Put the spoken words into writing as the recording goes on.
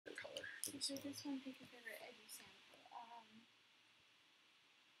this So one. this one, pick your favorite edgy sample.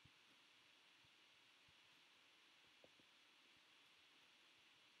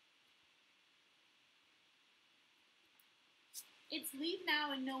 It's leave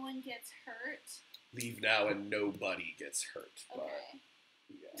now and no one gets hurt. Leave now and nobody gets hurt. Okay. But,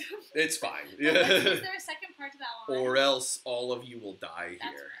 yeah. It's fine. Is there a second part to that line? Or else all of you will die That's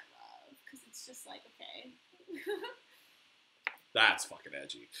here. what I love, because it's just like, okay. That's fucking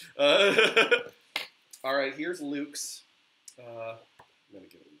edgy. Alright, here's Luke's. I'm going to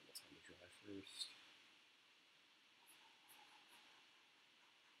give it a little time to dry first.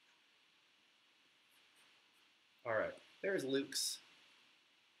 Alright, there's Luke's.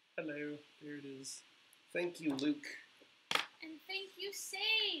 Hello, there it is. Thank you, Luke. And thank you,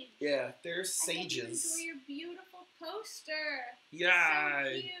 Sage. Yeah, there's I hope you Sages. enjoy your beautiful poster. Yeah.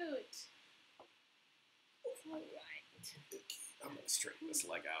 So cute. Alright. I'm going to straighten this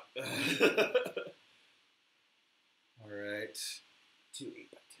leg out. Alright. 2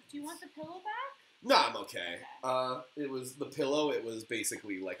 8 by 10. Do you want the pillow back? No, I'm okay. It was the pillow. It was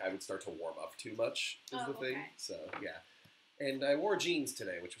basically like I would start to warm up too much is the thing. Okay. So yeah, and I wore jeans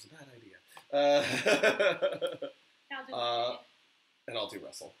today, which was a bad idea. I'll do And I'll do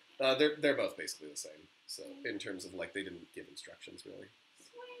Russell. They're both basically the same. So in terms of like they didn't give instructions really.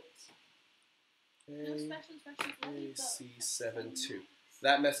 Sweet. No special instructions. AAC72.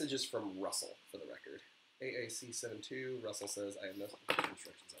 That message is from Russell, for the record. AAC72. Russell says I have no special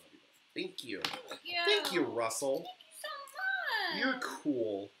instructions. I love you both. Thank you. Thank you, Russell. Thank you so much. You're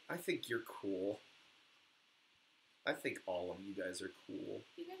cool. I think you're cool. I think all of you guys are cool.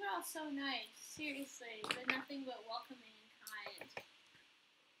 You guys are all so nice. Seriously. They're nothing but welcoming and kind.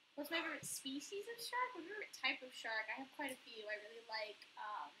 What's my favorite species of shark? My favorite type of shark? I have quite a few. I really like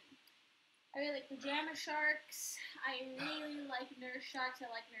pajama sharks. I really like nurse sharks. I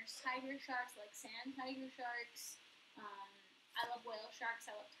like nurse tiger sharks. I like sand tiger sharks. I love whale sharks.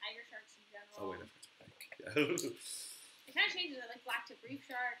 I love tiger sharks in general. Oh, wait, that's pink. It kind of changes. I like black tip reef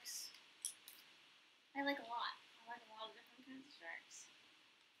sharks. I like a lot. I like a lot of different kinds of sharks.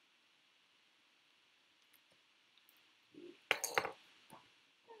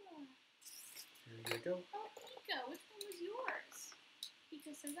 There you go. Oh, Pika, which one was yours?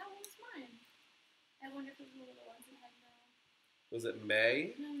 Pika says that one was mine. I wonder if it was one of the ones that had no... Was it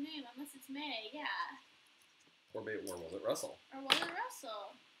May? No name, unless it's May, yeah. Or was it Russell? Or was it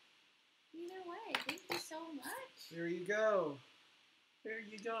Russell? Either way, thank you so much. There you go. There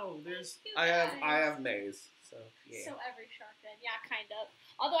you go. There's you I guys. have Mays. So yeah. So every shark then, yeah, kind of.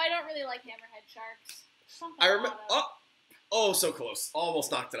 Although I don't really like hammerhead sharks. Something I remember. about 'em. Oh, so close.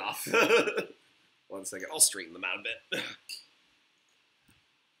 Almost knocked it off. 1 second. I'll straighten them out a bit.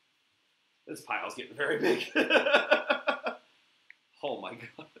 This pile's getting very big. Oh my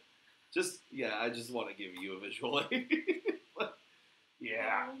god. I just want to give you a visual aid.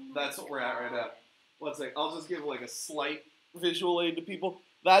 Yeah, Oh my that's what we're at right now. God. 1 second. I'll just give like a slight visual aid to people.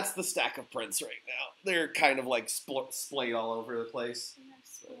 That's the stack of prints right now. They're kind of like splayed all over the place. They're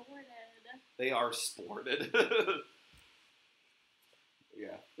sported. They are sported.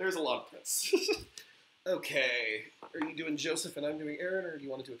 Yeah, there's a lot of prints. Okay, are you doing Joseph and I'm doing Aaron, or do you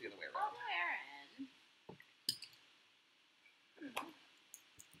want to do it the other way I'll around?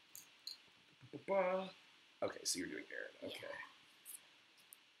 do Aaron. Okay, so you're doing Aaron. Okay. Yeah.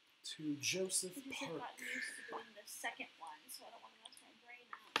 To Joseph I just Park. have gotten used to doing the second one, so I don't want to mess my brain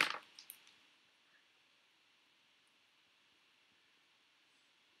up.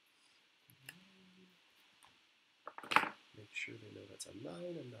 Make sure they know that's a 9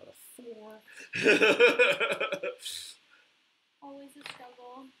 and not a 4. Always a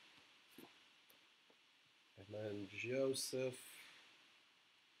struggle. And then Joseph.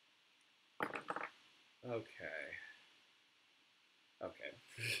 Okay. Okay.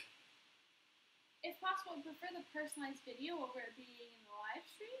 If possible, I prefer the personalized video over it being in the live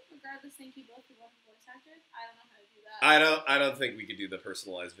stream. Regardless, thank you both for both voice actors. I don't know how to do that. I don't think we could do the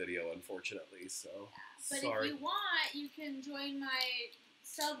personalized video, unfortunately. So Yeah. But sorry. if you want, you can join my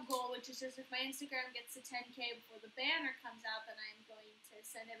sub goal, which is just if my Instagram gets to 10K before the banner comes out, then I'm going to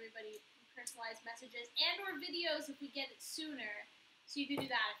send everybody personalized messages and or videos if we get it sooner. So you can do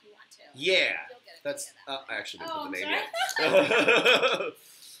that if you want to. Yeah, You'll get a that's. video that way. I actually didn't Oh, put the I'm name sorry. yet.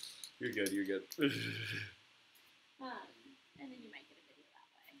 You're good. You're good. And then you might get a video that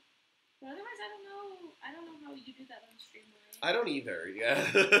way. But otherwise, I don't know how you do that on Streamily. I don't either. Yeah. I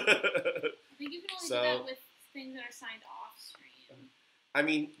think you can only do So- that with things that are signed off stream. I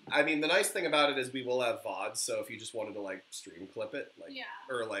mean, the nice thing about it is we will have VODs. So if you just wanted to like stream clip it, like, Yeah.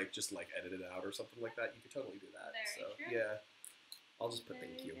 or like just like edit it out or something like that, you could totally do that. Very So true. yeah, I'll just put Very,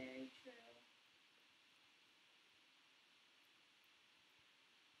 thank you. very true.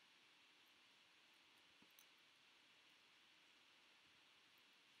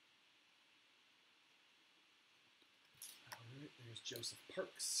 Joseph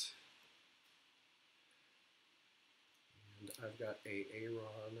Parks. And I've got a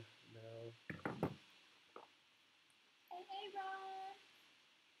Aaron now. Aaron.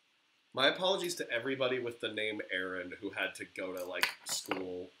 My apologies to everybody with the name Aaron who had to go to like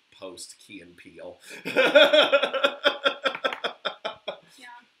school post Key and Peele.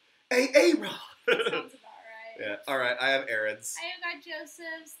 Hey, Aaron. That sounds about right. Yeah. All right. I have Aaron's. I have got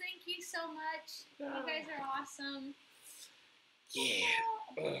Joseph's. Thank you so much. You guys are awesome.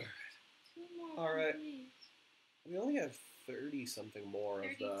 Yeah. Two more. All right. Please. We only have 30 something more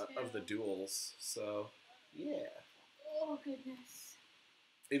of the duels, so yeah. Oh goodness.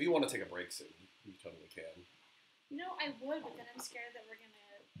 If you want to take a break soon, you totally can. You know, I would, but then I'm scared that we're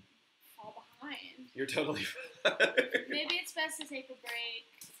gonna fall behind. You're totally fine. Maybe it's best to take a break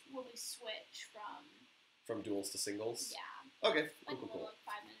when we switch from duels to singles. Yeah. Okay. Like Cool. a little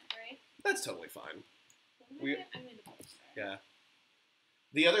 5-minute break. That's totally fine. I'm gonna post, right? Yeah.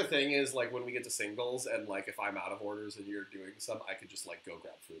 The other thing is, like, when we get to singles, and, like, if I'm out of orders and you're doing some, I could just, like, go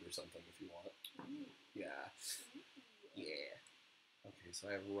grab food or something if you want. Ooh. Yeah. Ooh. Yeah. Okay, so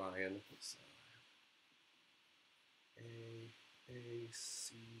I have Ryan. So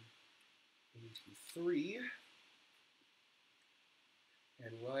AAC 83.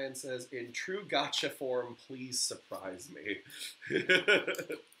 And Ryan says, in true gotcha form, please surprise me.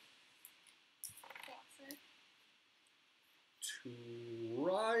 To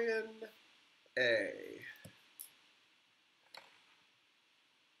Ryan A.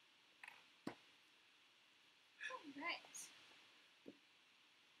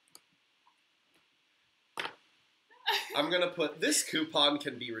 I'm going to put, this coupon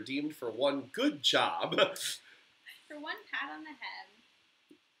can be redeemed for one good job. For one pat on the head.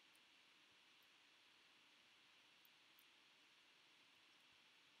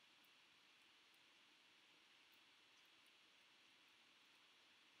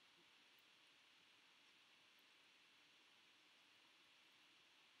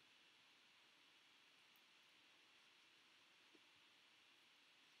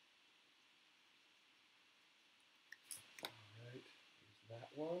 That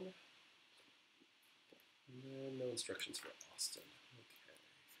one. And then no instructions for Austin. Okay.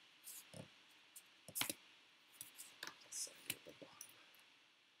 Sign at the bottom.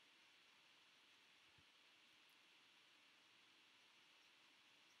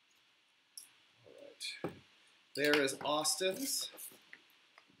 Alright. There is Austin's.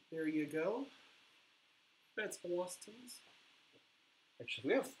 There you go. That's Austin's. Actually,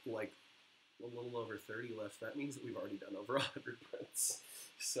 we have like a little over 30 left. That means that we've already done over 100 prints.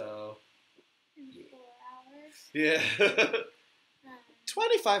 So, In 4 hours. yeah.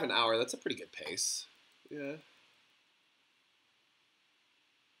 25 an hour, that's a pretty good pace. Yeah.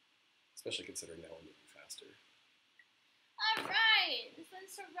 Especially considering now we're moving faster. Alright, this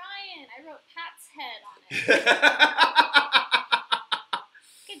one's for Ryan. I wrote Pat's head on it.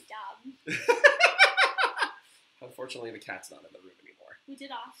 Good job. Unfortunately, the cat's not in the room anymore. We did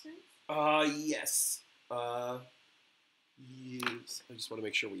Austin? Yes. Yes. I just want to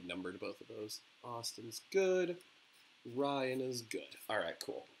make sure we numbered both of those. Austin's good. Ryan is good. Alright,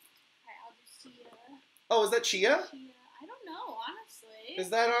 cool. Alright, I'll just see Oh, is that Chia? I don't know, honestly. Is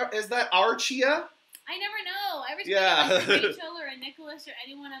that our Chia? I never know. Every time Yeah. I like Rachel or a Nicholas or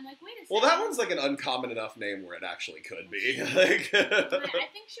anyone, I'm like, wait a second. Well, that one's like an uncommon enough name where it actually could be. Like, I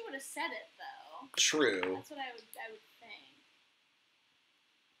think she would have said it though. True. That's what I would think.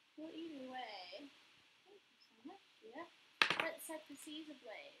 Well, either way, thank you so much, yeah. Let's set the seas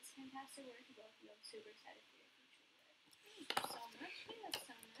ablaze. Fantastic work to both of you. I'm super excited for your future work. Thank you so much. Yeah, that's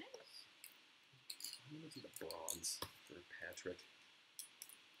so nice. I'm gonna do the bronze for Patrick.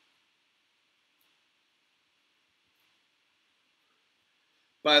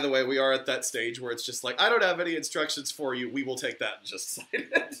 By the way, we are at that stage where it's just like, I don't have any instructions for you. We will take that and just sign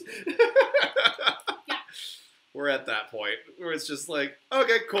it. Yeah. We're at that point where it's just like,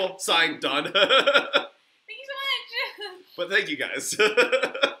 okay, cool, signed, done. Thank you so much. But thank you guys.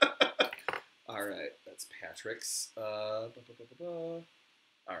 All right, that's Patrick's. All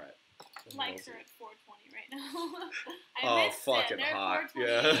right. Likes are at 420 right now. Oh, I missed fucking it. They're hot.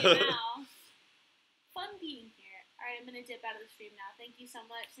 428 Yeah. now. Fun being here. All right, I'm gonna dip out of the stream now. Thank you so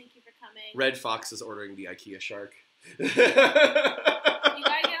much. Thank you for coming. Red Fox is ordering the IKEA shark. You gotta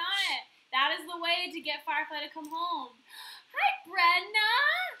get on it. That is the way to get Firefly to come home. Hi, Brenna.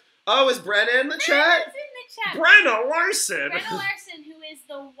 Oh, is Brenna in the chat? Brenna's in the chat. Brenna Larson. Brenna Larson, who is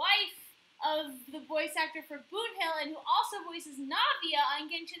the wife of the voice actor for Boothill and who also voices Navia on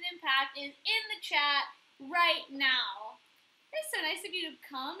Genshin Impact, is in the chat right now. It's so nice of you to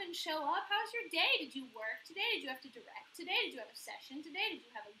come and show up. How's your day? Did you work today? Did you have to direct today? Did you have a session today? Did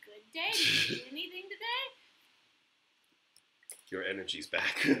you have a good day? Did you do anything today? Your energy's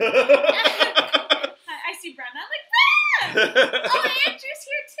back. I see Brenna. I'm like, Brenna! Oh, Andrew's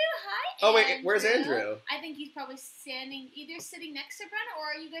here too. Hi, Andrew. Oh, wait, where's Andrew? I think he's probably either sitting next to Brenna,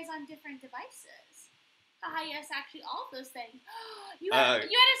 or are you guys on different devices? Ah, yes, actually, all of those things. You had a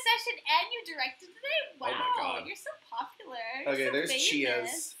session and you directed today? Wow, oh my God. You're so popular. Okay, so there's famous.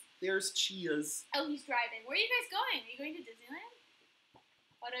 Chia's. There's Chia's. Oh, he's driving. Where are you guys going? Are you going to Disneyland?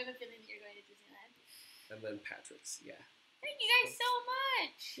 Why do I have a feeling that you're going to Disneyland? And then Patrick's, yeah. Thank you guys so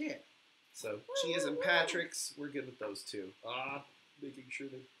much. Yeah. So, Chia's and Patrick's, we're good with those two. Making sure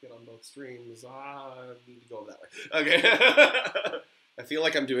they get on both streams. I need to go that way. Okay. I feel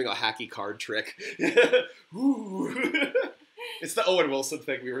like I'm doing a hacky card trick. Ooh. It's the Owen Wilson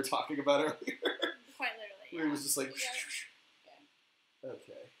thing we were talking about earlier. Quite literally, yeah. Where it was just like... Okay.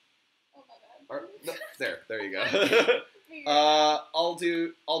 Okay. Oh my God. No, there you go. I'll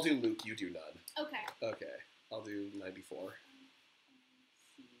do Luke, you do none. Okay. Okay. I'll do 94.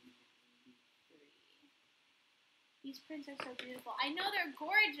 These prints are so beautiful. I know they're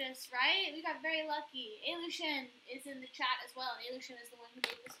gorgeous, right? We got very lucky. Alushin is in the chat as well. Alushin is the one who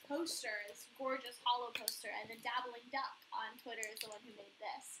made this poster, this gorgeous hollow poster. And then Dabbling Duck on Twitter is the one who made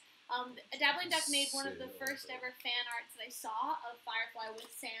this. Dabbling Duck made one of the first ever fan arts that I saw of Firefly with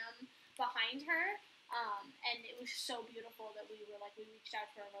Sam behind her. And it was so beautiful that we reached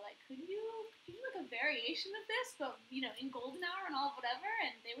out to her and we're like, could you do like a variation of this, but, you know, in golden hour and all whatever?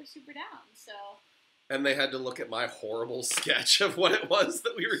 And they were super down, so... And they had to look at my horrible sketch of what it was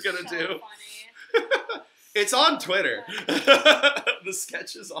that we were going to do. Funny. It's on Twitter. The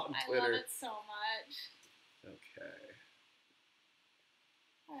sketch is on Twitter. I love it so much. Okay.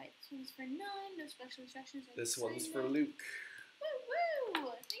 Alright, this one's for none. No special instructions. This one's for Luke. Woo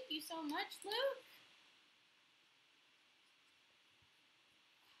woo! Thank you so much, Luke.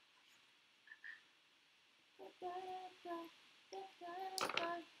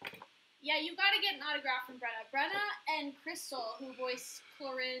 Yeah, you gotta get an autograph from Brenna. Brenna and Crystal, who voiced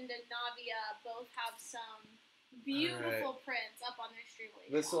Clorind and Navia, both have some beautiful prints up on their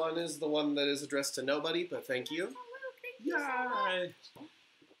Streamily. This one is the one that is addressed to nobody, but thank you. Thank you so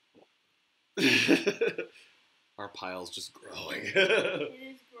much. Our pile's just growing. It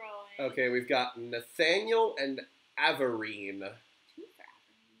is growing. Okay, we've got Nathaniel and Averine. Two for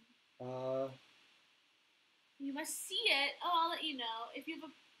Averine. You must see it. Oh, I'll let you know. If you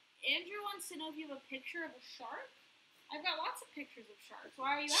have Andrew wants to know if you have a picture of a shark. I've got lots of pictures of sharks.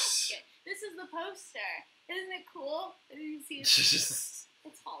 Why are you asking? This is the poster. Isn't it cool? You can see it's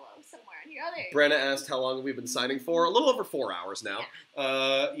hollow somewhere in here. Oh, there you Brenna asked how long we've been signing for. A little over 4 hours now.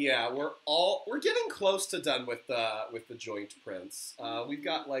 Yeah, we're getting close to done with the joint prints. We've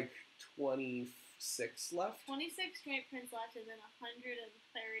got like 26 left. 26 joint prints left, and then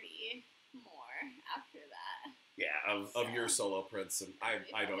 130 more after that. Yeah, of your solo prints, and I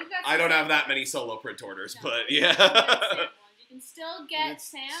don't have that many solo print orders, but yeah. You can still get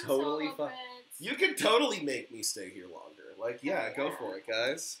Sam's totally solo prints. You can totally make me stay here longer. Like, yeah, go for it,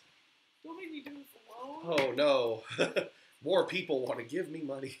 guys. Don't make me do this alone. Oh no, more people want to give me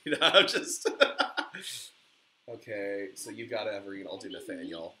money. I'm just. Okay, so you got Everine. I'll do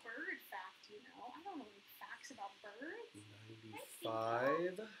Nathaniel. Bird fact, you know? I don't know any facts about birds.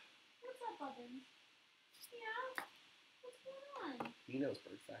 95. What's up, Adin? Yeah? What's going on? He knows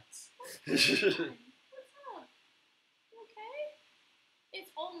bird facts. What's going on? What's up? You okay?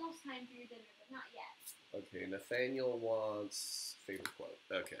 It's almost time for your dinner, but not yet. Okay, Nathaniel wants favorite quote.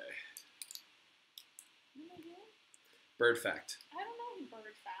 Okay. What am I doing? Bird fact. I don't know any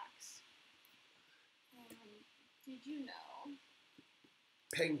bird facts. Did you know?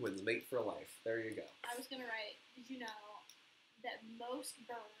 Penguins mate for life. There you go. I was gonna write, did you know that most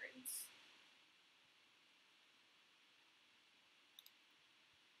birds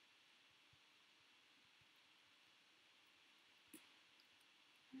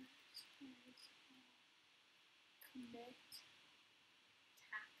commit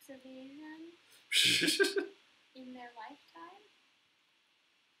tax evasion in their lifetime?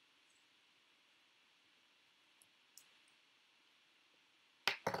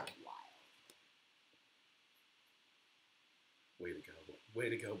 Wild. Way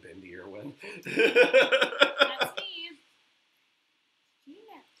to go, Bendy Irwin. That's me.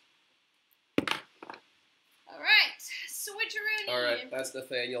 Alright, switcheroony. Alright, that's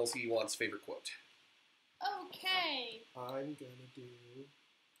Nathaniel's. He wants favorite quote. Okay. I'm gonna do...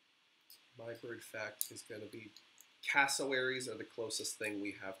 My bird fact is gonna be cassowaries are the closest thing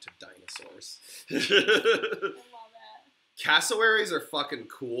we have to dinosaurs. I love that. Cassowaries are fucking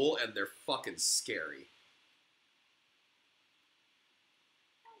cool, and they're fucking scary.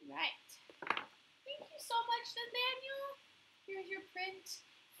 Alright. Thank you so much, Nathaniel. Here's your print.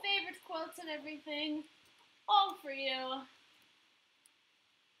 Favorite quotes and everything. All for you.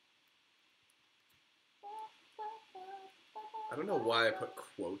 I don't know why I put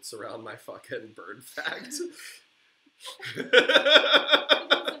quotes around my fucking bird fact. Because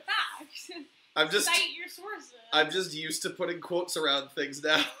the fact. I'm just Cite your sources. I'm just used to putting quotes around things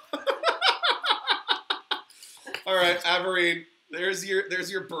now. All right, Averine, there's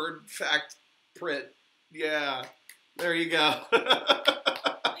your bird fact print. Yeah, there you go.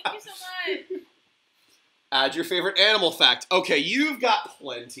 Thank you so much. Add your favorite animal fact. Okay, you've got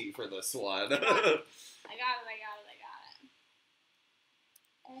plenty for this one. I got it.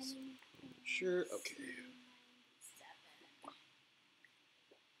 Sure, okay.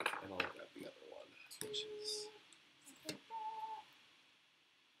 And I'll grab the other one, which is...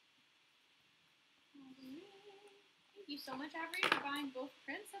 Thank you so much, Avery, for buying both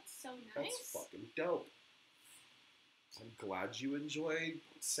prints. That's so nice. That's fucking dope. I'm glad you enjoyed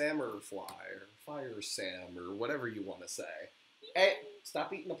Sammerfly, or Fire Sam, or whatever you want to say. Hey,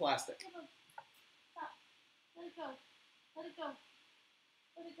 stop eating the plastic. Stop. Let it go. Let it go.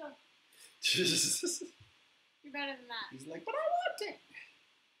 Let it go. You're better than that. He's like, but I want it.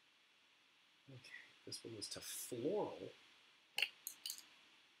 Okay, this one was to floral.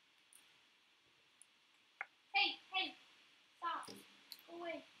 Hey, stop. Go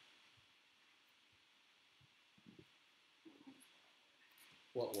away.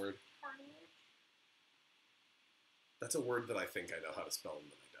 What word? Cartilage. That's a word that I think I know how to spell and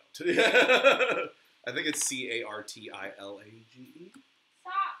then I don't. I think it's Cartilage.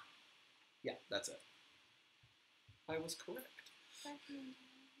 Stop. Yeah, that's it. I was correct.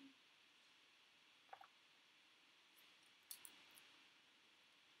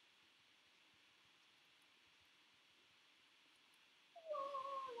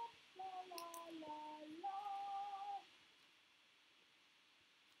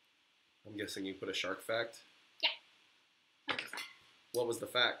 I'm guessing you put a shark fact? Yeah. 100%. What was the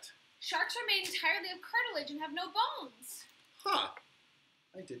fact? Sharks are made entirely of cartilage and have no bones. Huh.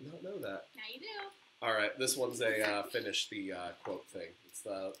 I did not know that. Now you do. All right, this one's a finish the quote thing. It's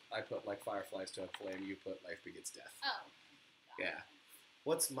the I put like fireflies to a flame. You put life begets death. Oh. Yeah.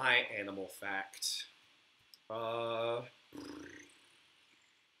 What's my animal fact? What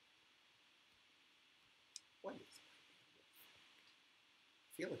is it? I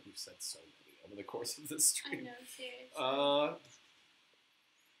feel like you've said so many over the course of this I stream. know, seriously.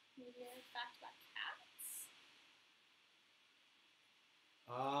 Maybe a fact about cats?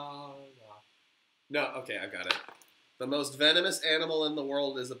 No, okay, I got it. The most venomous animal in the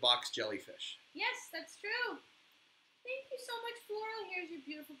world is a box jellyfish. Yes, that's true. Thank you so much, Floral. Here's your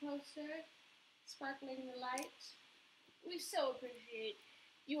beautiful poster. Sparkling the light. We so appreciate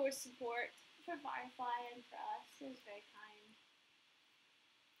your support for Firefly and for us. It was very kind.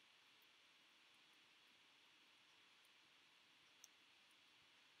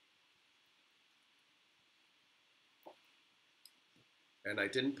 And I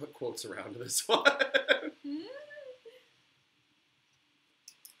didn't put quotes around this one. That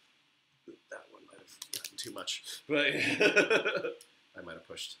one might have gotten too much. But I might have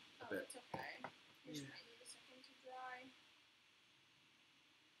pushed a bit. It's okay. You just might need a second to dry.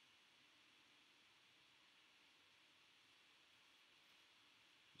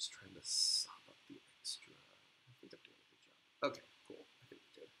 Just trying to sop up the extra. I think I'm doing a good job. Okay, cool. I think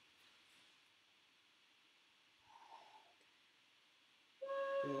we're good.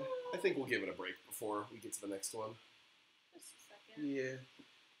 Yeah, I think we'll give it a break before we get to the next one. Just a second. Yeah.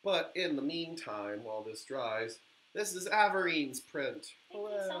 But in the meantime, while this dries, this is Averine's print. Thank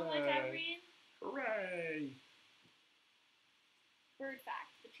you so much, Irene. Hooray! Bird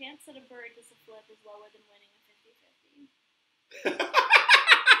fact. The chance that a bird does a flip is lower than winning a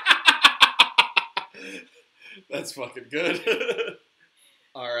 50-50. That's fucking good.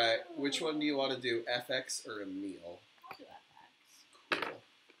 Alright, which one do you want to do? FX or Emil? I'll do FX. Cool.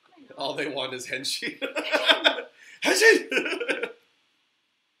 I know. All they want is Henshi. Henshi!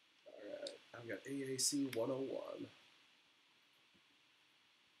 Alright, I've got AAC 101.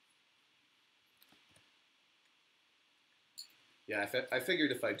 Yeah, I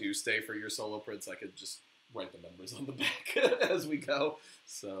figured if I do stay for your solo prints, I could just write the numbers on the back as we go.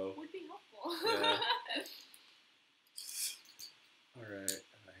 So Would be helpful. yeah. All right,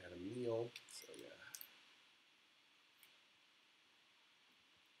 I had a meal, so yeah.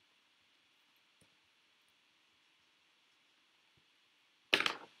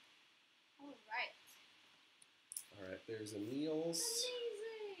 All right. All right, There's Emil's.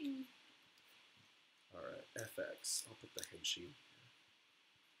 Amazing. All right, FX. I'll put the head sheet.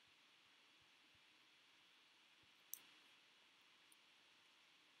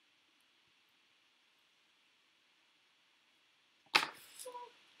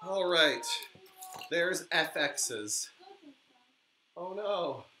 All right, there's FX's. Oh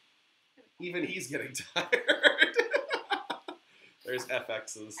no, even he's getting tired. There's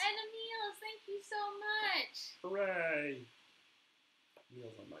FX's. And Emil's, thank you so much. Hooray!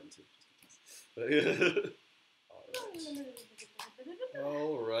 Emil's on mine too.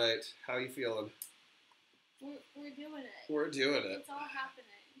 All right, how you feeling? We're doing it. We're doing it. It's all happening.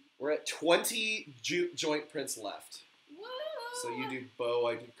 We're at 20 joint prints left. Woo! So you do bow,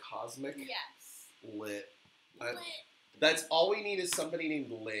 I do cosmic. Yes. Lit. Lit. That's all we need is somebody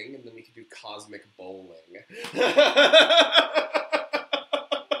named Ling, and then we can do cosmic bowling. Oh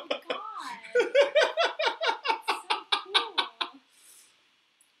my god. That's so cool.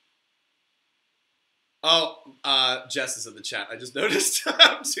 Oh, Jess is in the chat. I just noticed.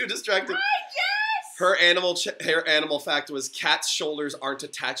 I'm too distracted. Hi, Jess! Her animal fact was cats' shoulders aren't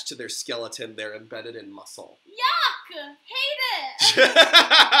attached to their skeleton; they're embedded in muscle. Yuck! Hate it!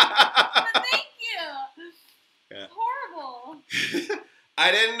 But thank you! Yeah. It's horrible.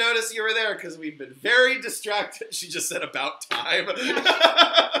 I didn't notice you were there because we've been very distracted. She just said about time. Yeah,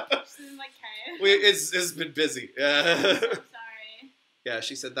 she's like, hey. It's been busy. Yeah. I'm so sorry. Yeah,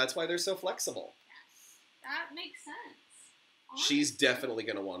 she said that's why they're so flexible. Yes. That makes sense. She's Honestly. definitely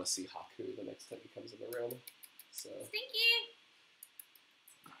going to want to see Haku the next time he comes in the room. So, Stinky!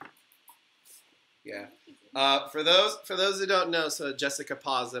 yeah. For those who don't know, so Jessica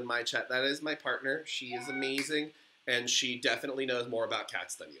Paz in my chat, that is my partner. She is amazing, and she definitely knows more about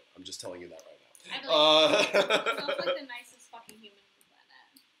cats than you. I'm just telling you that right now. I believe she's like the nicest fucking human on the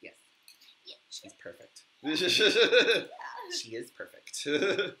planet. Yes. Yeah. She's perfect. Yeah. She is perfect.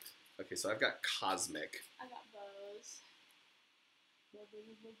 Okay, so I've got cosmic. I got bows.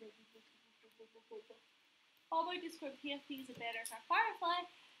 All my Discord PFPs are banners are Firefly.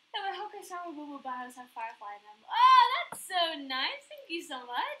 And my Honkai Star Boo Boo bios are Firefly. And that's so nice. Thank you so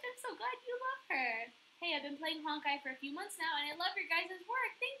much. I'm so glad you love her. Hey, I've been playing Honkai for a few months now, and I love your guys'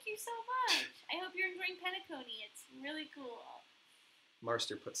 work. Thank you so much. I hope you're enjoying Penacony. It's really cool.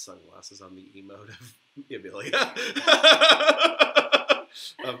 Marster put sunglasses on the emote of Emilia.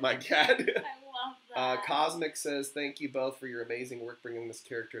 Of my cat. I love that. Cosmic says, thank you both for your amazing work bringing this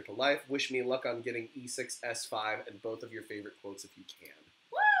character to life. Wish me luck on getting E6, S5, and both of your favorite quotes if you can.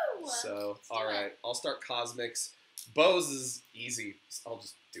 Woo! So, Let's do alright. it. I'll start Cosmics. Bows is easy. I'll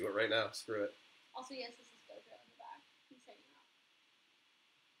just do it right now. Screw it. Also, yes, this is Gojo in the back. He's hanging out.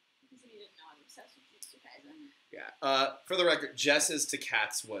 Because if you didn't know, I'm obsessed with Jujutsu Kaisen. Yeah. For the record, Jess is to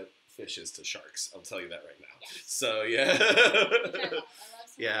cats what fish is to sharks. I'll tell you that right now. Yes. So, yeah. Which I love. I love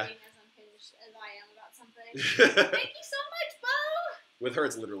someone Yeah. being as unhinged as I am about something. Thank you so much, Bo! With her,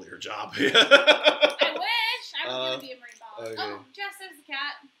 it's literally her job. I wish! I was going to be a marine biologist. okay. Oh, Jess, there's the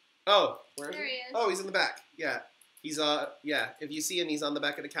cat. Oh, where is There he he? is. Oh, he's in the back. Yeah. He's, yeah. If you see him, he's on the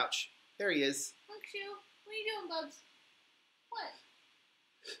back of the couch. There he is. Look, Shu. What are you doing, Bubs? What?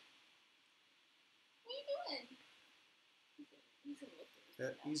 What are you doing? He's gonna look through the Yeah,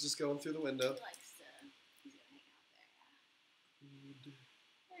 window. he's just going through the window. He likes to. He's gonna hang out there, yeah.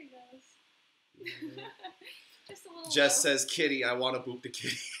 There he goes. Just a little. Jess low. says, kitty, I want to boop the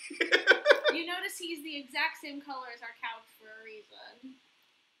kitty. You notice he's the exact same color as our couch for a reason.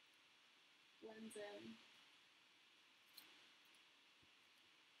 Blends in.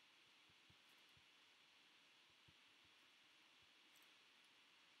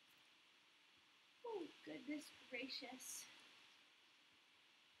 Oh, goodness gracious.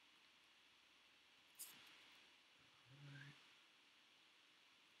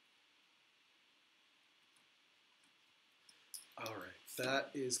 All right. That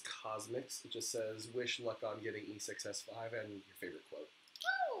is Cosmics. It just says, wish luck on getting E6, S5, and your favorite quote.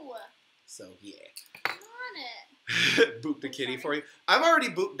 Oh! So, yeah. On it. Boop the I'm kitty sorry. for you. I've already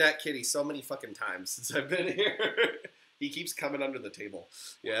booped that kitty so many fucking times since I've been here. He keeps coming under the table.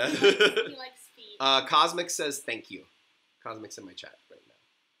 Yeah. He likes feet. Cosmic says thank you. Cosmic's in my chat right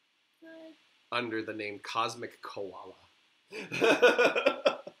now. Good. Under the name Cosmic Koala. I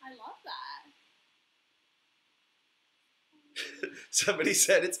love that. Somebody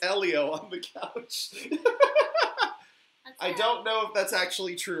said it's Elio on the couch. That's I it. don't know if that's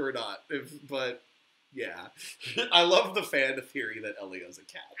actually true or not, but yeah. I love the fan theory that Elio's a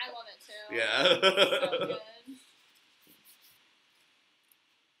cat. I love it too. Yeah. So good.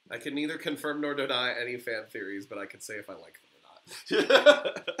 I can neither confirm nor deny any fan theories, but I can say if I like them or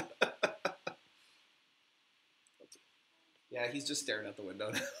not. Yeah, he's just staring out the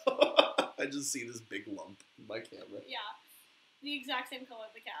window now. I just see this big lump in my camera. Yeah. The exact same color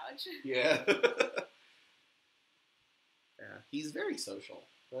of the couch. Yeah. Yeah, he's very social.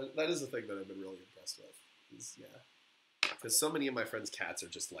 That is the thing that I've been really impressed with. Because so many of my friends' cats are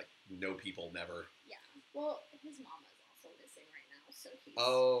just like, no people, never. Yeah. Well, his mama is also missing right now, so he's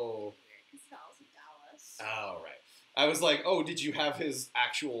weird because Val's in Dallas. Oh, right. I was like, oh, did you have his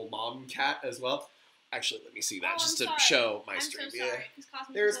actual mom cat as well? Actually, let me see that just to show my stream. I'm so sorry,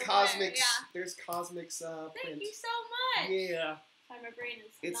 There's Cosmic's. Yeah. There's Cosmic's print. Thank you so much. Yeah. Sorry, my brain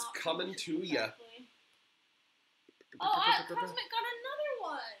is. It's not coming to ya. Oh, Cosmic got another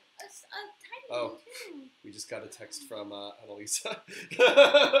one. A tiny one too. We just got a text from Analesa.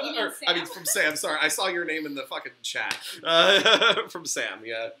 I mean, from Sam. Sorry, I saw your name in the fucking chat. From Sam,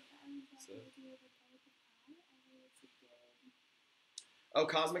 yeah. Oh,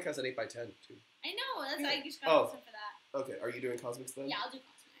 Cosmic has an 8x10 too. I know. That's I just got listen for that. Okay, are you doing Cosmics then? Yeah, I'll do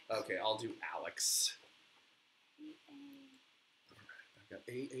Cosmics. Okay, I'll do Alex. Alright, I've got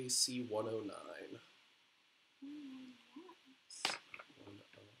AAC 109.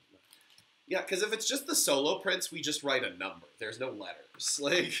 Yeah, because if it's just the solo prints, we just write a number. There's no letters.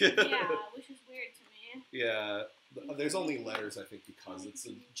 Like. Yeah, which is weird to me. Yeah, there's only letters, I think, because it's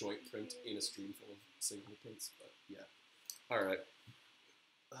a joint print in a stream full of single prints. But yeah. All right.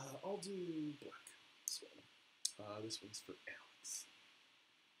 I'll do black. This one. This one's for Alex.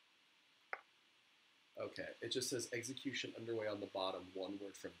 Okay, it just says execution underway on the bottom. One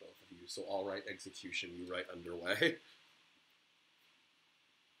word from both of you. So I'll write execution. You write underway.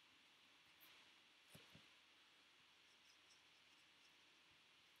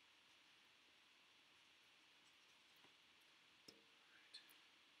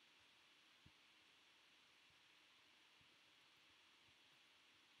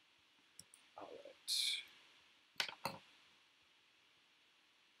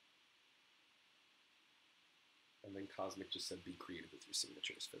 And then Cosmic just said, be creative with your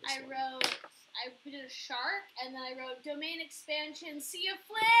signatures for this one. I did a shark, and then I wrote domain expansion, sea of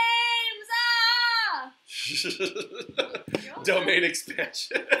flames, ah! Domain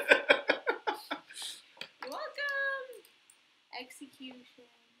expansion. You're welcome. Execution.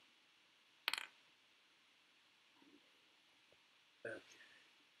 Okay,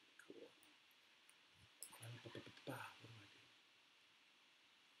 cool. What do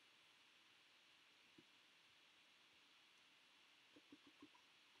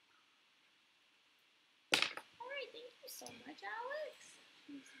I do? Thank you so much, Alex.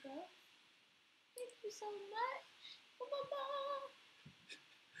 Thank you so much.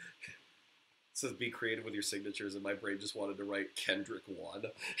 It says be creative with your signatures, and my brain just wanted to write Kendrick 1.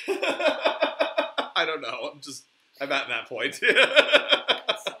 I don't know. I'm at that point.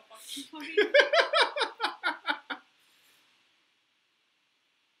 That's so fucking funny.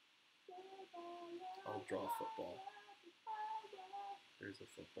 I'll draw a football. There's a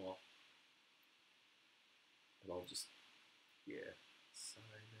football. And I'll just, sign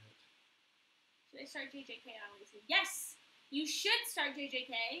it. Should I start JJK on Lisa? Yes! You should start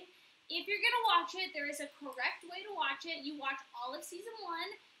JJK. If you're going to watch it, there is a correct way to watch it. You watch all of Season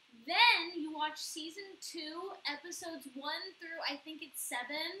 1, then you watch Season 2, Episodes 1 through, I think it's 7.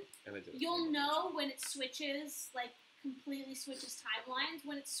 You'll know when it switches, like, completely switches timelines.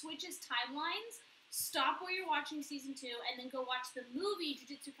 When it switches timelines, stop where you're watching Season 2, and then go watch the movie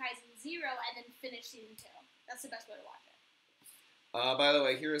Jujutsu Kaisen 0, and then finish Season 2. That's the best way to watch it. By the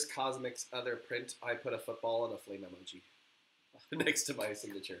way, here is Cosmic's other print. I put a football and a flame emoji next to my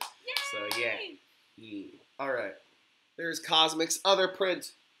signature. Yay! So, yeah. All right. There's Cosmic's other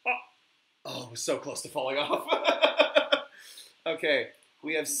print. Oh, it was so close to falling off. Okay,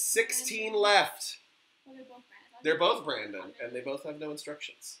 we have 16 left. Well, they're both Brandon. They're both Brandon, and they both have no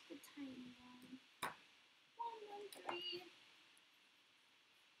instructions. The tiny one.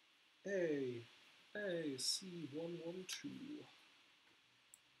 113. Hey. Hey, C112.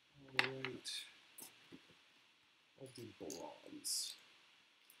 Alright. I'll do bronze.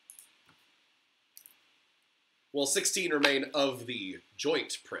 Well, 16 remain of the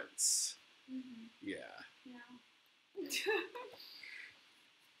joint prints. Mm-hmm. Yeah. Yeah.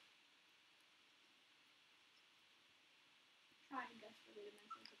 Trying desperately to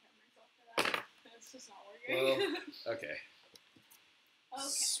mentally prepare myself for that. It's just not working. Well, okay. Okay.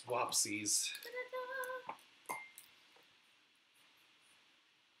 Swapsies.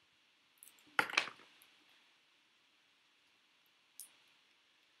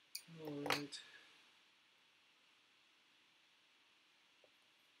 All right.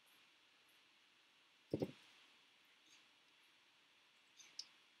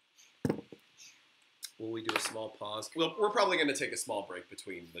 Will we do a small pause? Well, we're probably going to take a small break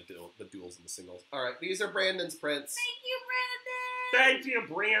between the duels and the singles. All right, these are Brandon's prints. Thank you, Brandon. Thank you,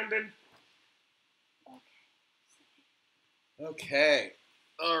 Brandon. Okay.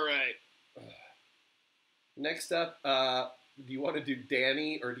 All right. Next up, do you want to do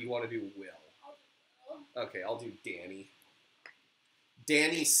Danny or do you want to do Will? I'll do Will. Okay, I'll do Danny.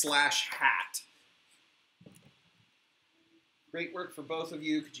 Danny/hat. Great work for both of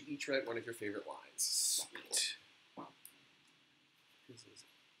you. Could you each write one of your favorite lines? Sweet. This is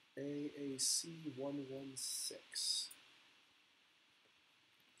AAC 116.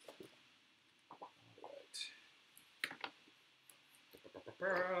 All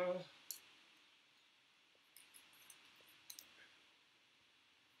right.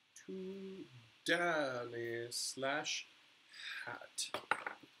 To Danny/hat.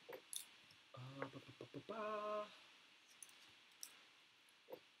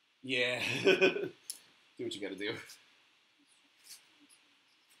 Yeah. Do what you gotta do.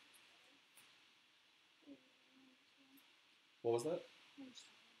 What was that?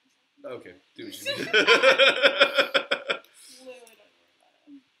 Okay, do what you do. Literally don't worry about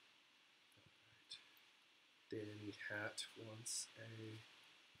it. Danny Hat wants a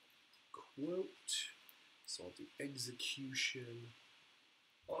quote. So I'll do execution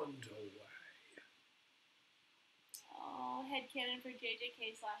underway. Oh, headcanon for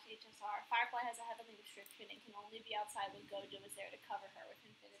JJK/HSR. Firefly has a heavenly restriction and can only be outside when Gojo is there to cover her with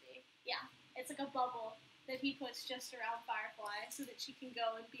infinity. Yeah, it's like a bubble that he puts just around Firefly so that she can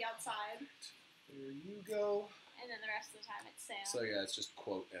go and be outside. There you go. And then the rest of the time it's Sam. So yeah, it's just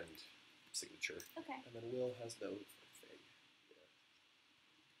quote and signature. Okay. And then Will has no thing. Yeah.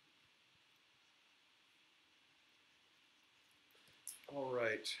 All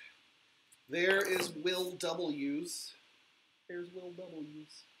right. There is Will W's. There's Will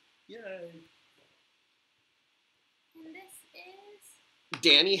W's. Yay. And this is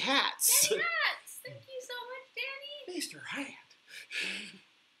Danny Hats. Danny Hats. Thank you so much, Danny. Mr. Hat.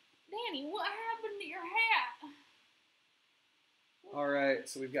 Danny, what happened to your hat? All right,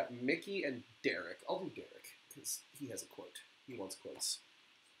 so we've got Mickey and Derek. I'll do Derek because he has a quote. He wants quotes.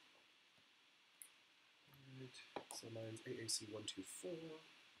 All right, so mine's AAC 124.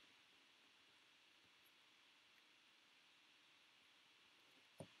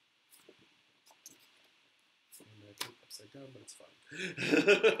 And I put it upside down, but it's fine. I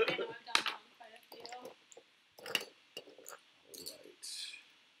know I've done quite a few. All right.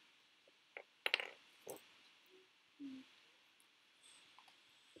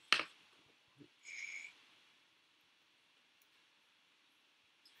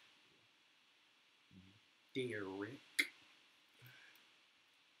 Derek.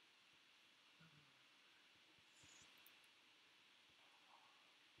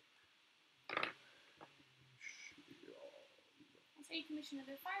 So you commissioned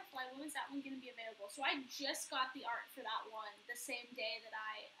another Firefly. When is that one going to be available? So I just got the art for that one the same day that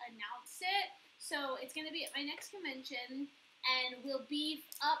I announced it. So it's going to be at my next convention and will be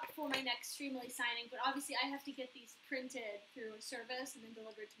up for my next Streamily signing. But obviously I have to get these printed through a service and then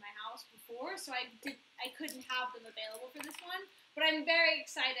delivered to my house before. So I couldn't have them available for this one. But I'm very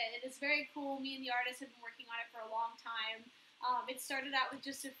excited. It is very cool. Me and the artist have been working on it for a long time. It started out with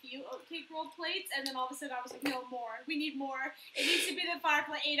just a few oatcake roll plates, and then all of a sudden I was like, no, more. We need more. It needs to be that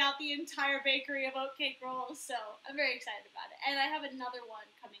Firefly ate out the entire bakery of oatcake rolls, so I'm very excited about it. And I have another one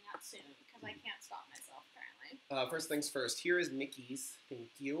coming out soon, because I can't stop myself, apparently. First things first, here is Mickey's. Thank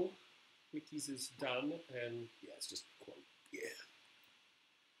you. Mickey's is done, and yeah, it's just a quote. Yeah.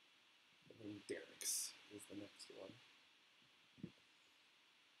 And then Derek's is the next one.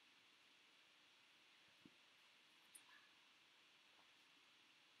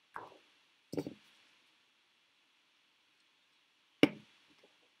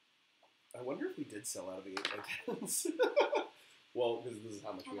 I wonder if we did sell out of the 8x10s. Well, because this is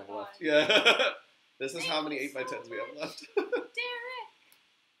how much we have left. Yeah. This is how many 8x10s we have left. Derek!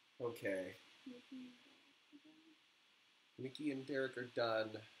 Okay. Mickey and Derek are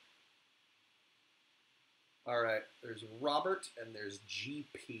done. Alright, there's Robert and there's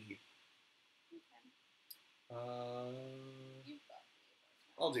GP. Okay.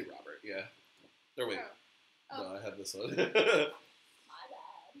 I'll do Robert, yeah. Or wait. Oh. No, I had this one. My bad.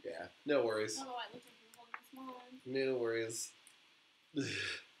 Yeah, no worries. Oh, I looked like you were holding a small one. No worries.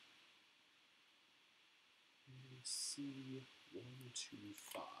 C125.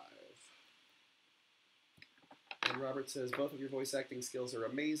 And Robert says, both of your voice acting skills are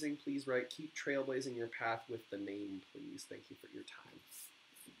amazing. Please write, keep trailblazing your path with the name, please. Thank you for your time.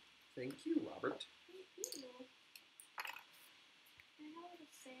 Thank you, Robert. Thank you. I have a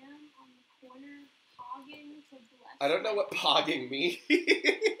Sam on the corner pogging to bless. I don't know what pogging means.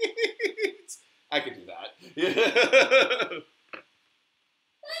 I could do that.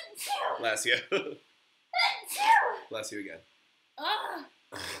 Bless you. Bless you again. Ugh.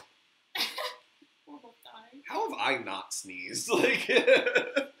 How have I not sneezed? Like,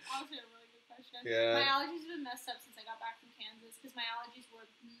 honestly, a really good question. Yeah. My allergies have been messed up since I got back from Kansas because my allergies were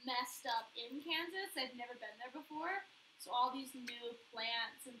messed up in Kansas. I've never been there before, so all these new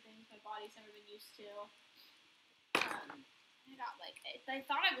plants and things my body's never been used to. I got like I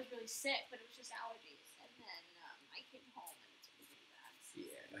thought I was really sick, but it was just allergies. And then I came home and it's really bad.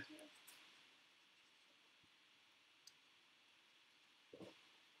 yeah.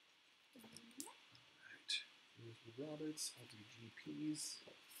 Roberts, I'll do GPs.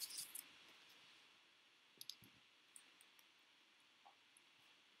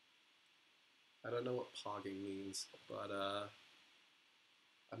 I don't know what pogging means, but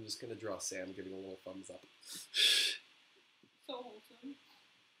I'm just gonna draw Sam giving a little thumbs up. So wholesome.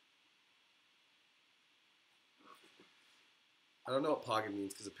 I don't know what pogging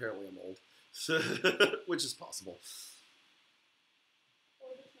means because apparently I'm old, which is possible.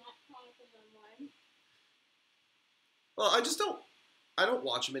 Or just not chronicles online. Well, I don't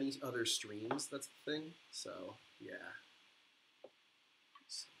watch many other streams, that's the thing, so, yeah.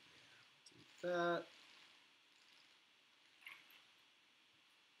 So, yeah, do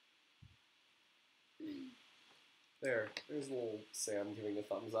that. There's a little Sam giving a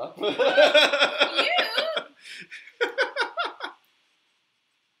thumbs up. You?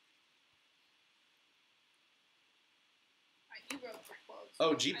 You wrote for quotes.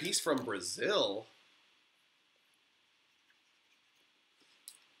 Oh, GP's from Brazil.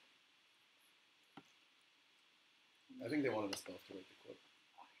 I think they wanted us both to write the quote.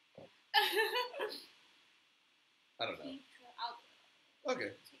 I don't know.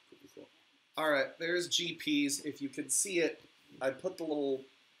 Okay. Cool. Alright, there's GPs. If you can see it, I put the little...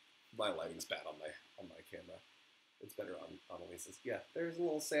 My lighting's bad on my camera. It's better on Analesa's. Yeah, there's a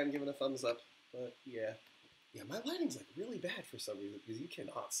little Sam giving a thumbs up. But, yeah. Yeah, my lighting's like really bad for some reason, because you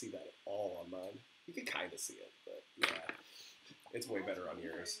cannot see that at all on mine. You can kind of see it, but, yeah. It's way better on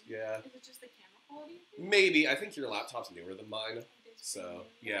yours. Yeah. Is it just the camera quality? Maybe. I think your laptop's newer than mine. So,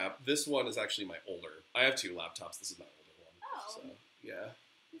 yeah. This one is actually my older. I have two laptops. This is my older one. Oh. So, yeah.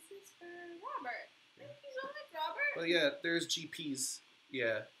 This is for Robert. Thank you so much, Robert. Well, yeah, there's GPs.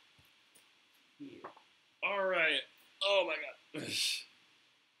 Yeah. Alright. Oh, my God.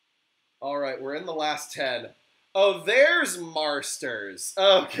 Alright, we're in the last 10. Oh, there's Marsters.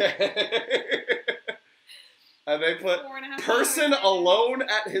 Okay. And they put person alone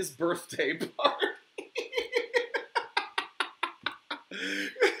at his birthday party.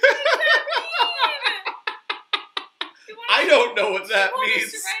 I don't know what that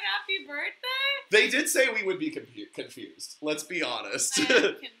means. To write happy birthday? They did say we would be confused. Let's be honest. I am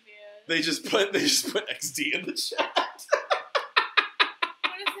confused. They just put XD in the chat.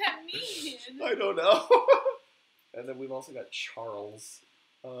 What does that mean? I don't know. And then we've also got Charles.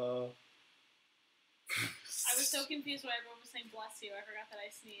 I was so confused when everyone was saying bless you. I forgot that I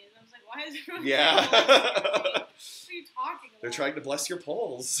sneezed. I was like, why is everyone Yeah. saying bless you? What are you talking about? They're trying to bless your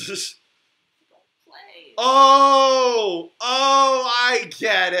polls. Don't play. Oh, I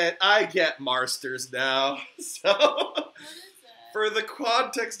get it. I get Marsters now. So, What is it? for the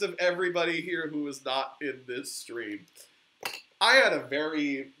context of everybody here who was not in this stream, I had a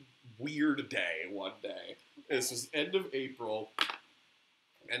very weird day one day. This was end of April,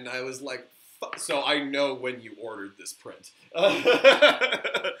 and I was like, so I know when you ordered this print. And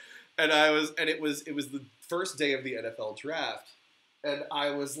it was the first day of the NFL draft, and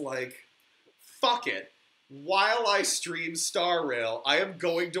I was like, fuck it. While I stream Star Rail, I am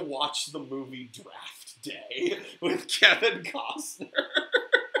going to watch the movie Draft Day with Kevin Costner.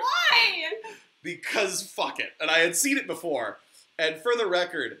 Why? Because fuck it. And I had seen it before. And for the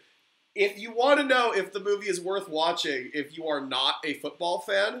record, if you want to know if the movie is worth watching if you are not a football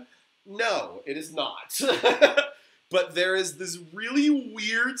fan, no, it is not. But there is this really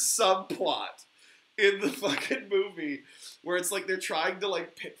weird subplot in the fucking movie where it's like they're trying to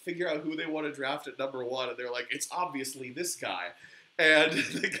like figure out who they want to draft at number 1, and they're like, it's obviously this guy. And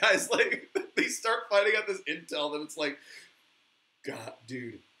the guy's like, they start finding out this intel that it's like, God,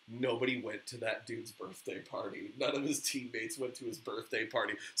 dude, nobody went to that dude's birthday party. None of his teammates went to his birthday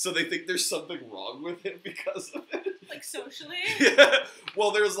party. So they think there's something wrong with him because of it. Like socially? Yeah.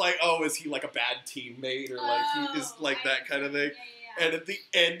 Well, there's like, oh, is he like a bad teammate? Or like he is like that kind of thing. Yeah. And at the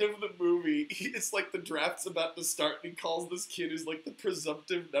end of the movie, it's like the draft's about to start, and he calls this kid who's like the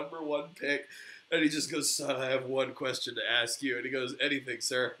presumptive number 1 pick. And he just goes, son, I have one question to ask you. And he goes, anything,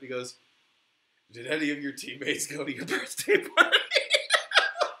 sir. And he goes, Did any of your teammates go to your birthday party?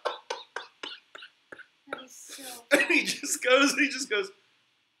 That is so And funny. he just goes,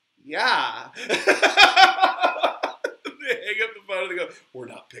 yeah. They hang up the phone and they go, we're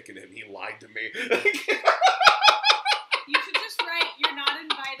not picking him. He lied to me. You should just write, you're not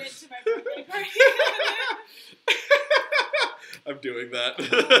invited to my birthday party. I'm doing that. Oh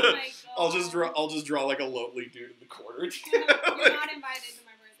my god. I'll just draw like a lonely dude in the corner. You're not invited to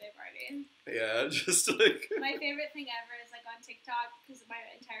my birthday party. Yeah, just like My favorite thing ever is like on TikTok, because my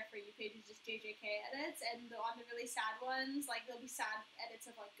entire For You page is just JJK edits, and on the really sad ones, like there'll be sad edits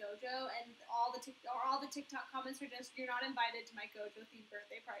of like Gojo, and all the TikTok comments are just, you're not invited to my Gojo themed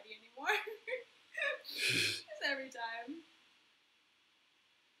birthday party anymore. Just every time.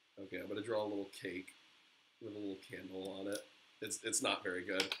 okay, I'm gonna draw a little cake with a little candle on it. It's not very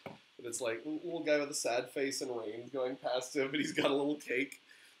good, but it's like a little guy with a sad face and rain going past him, and he's got a little cake.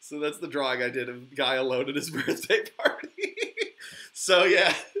 So that's the drawing I did of a guy alone at his birthday party. So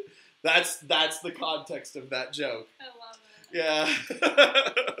yeah, that's the context of that joke. I love it. Yeah.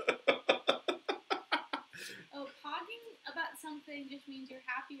 Oh, pogging about something just means you're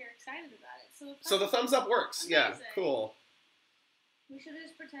happy or excited about it. So the thumbs up works. Amazing. Yeah, cool. We should have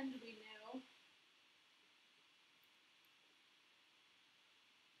just pretended we knew.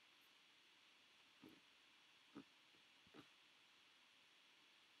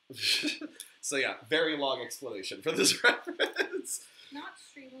 So yeah, very long explanation for this reference. Not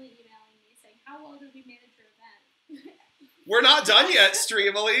Streamily emailing me saying, how well did we manage your event? We're not done yet,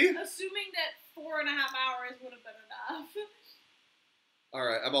 Streamily. Assuming that 4.5 hours would have been enough.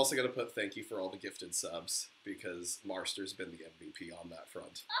 Alright, I'm also going to put thank you for all the gifted subs, because Marster's been the MVP on that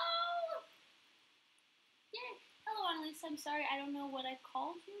front. Oh! Yay! Hello, Analesa. I'm sorry, I don't know what I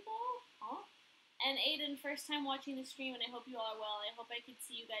called you, though. Huh? And Adin, first time watching the stream, and I hope you all are well. I hope I could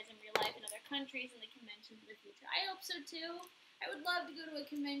see you guys in real life in other countries and the conventions in the future. I hope so, too. I would love to go to a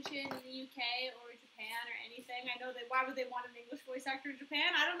convention in the UK or Japan or anything. I know that, why would they want an English voice actor in Japan?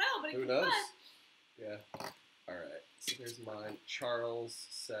 I don't know, but it could be fun. Yeah. Alright, so there's mine. Charles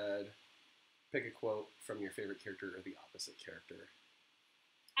said, pick a quote from your favorite character or the opposite character.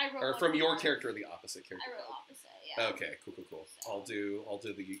 I wrote Or from your character or the opposite character. I wrote opposite, yeah. Okay, cool. So. I'll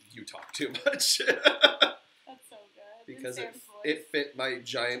do the you talk too much. That's so good. Because it fit my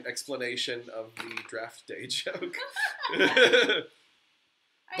giant explanation of the draft day joke.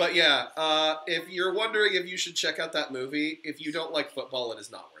 But yeah, if you're wondering if you should check out that movie, if you don't like football, it is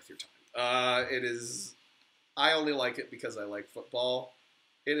not worth your time. It is. I only like it because I like football.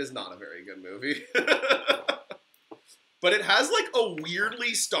 It is not a very good movie. But it has like a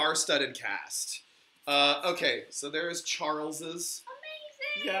weirdly star-studded cast. Okay, so there is Charles's.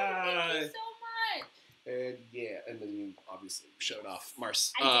 Amazing! Yeah. Thank you so much. And yeah, and then you obviously showed off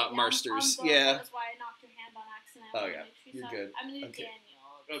Marster's. Yeah. That's why I knocked your hand on accident. Oh yeah, you're good. I'm gonna do Okay.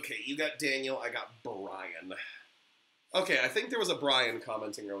 Daniel. Okay, you got Daniel. I got Brian. Okay, I think there was a Brian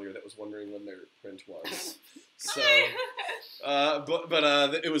commenting earlier that was wondering when their print was. So, but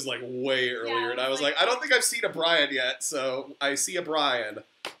it was like way earlier, and I was like, I don't think I've seen a Brian yet. So I see a Brian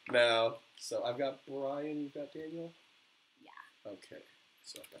now. So I've got Brian. You've got Daniel. Yeah. Okay,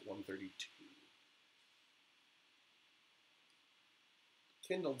 so I've got 132.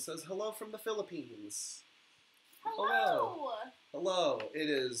 Kindled says hello from the Philippines. Hello. Hello. It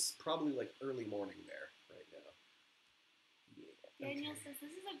is probably like early morning there right now. Yeah. Daniel Okay. says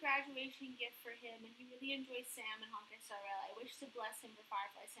this is a graduation gift for him, and he really enjoys Sam and Honkai Star Rail. I wish to bless him for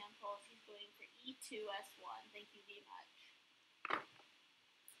Firefly samples. He's going for E2S1. Thank you very much.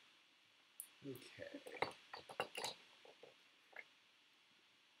 Okay.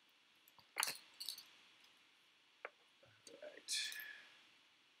 Alright.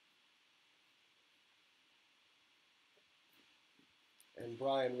 And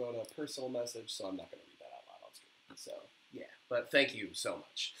Brian wrote a personal message, so I'm not going to read that out loud on screen. So, yeah. But thank you so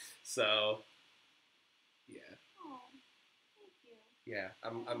much. So, yeah. Oh, thank you. Yeah,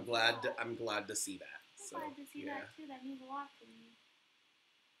 I'm glad to see that. I'm glad to see that too. That means a lot to me.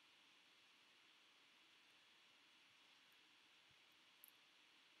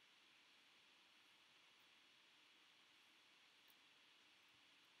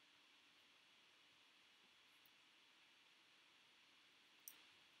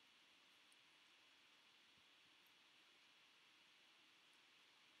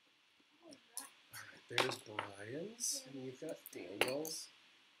 There's Brian's, and you've got Daniel's.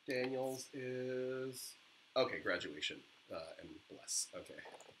 Daniel's is... Okay, graduation, and bless. Okay.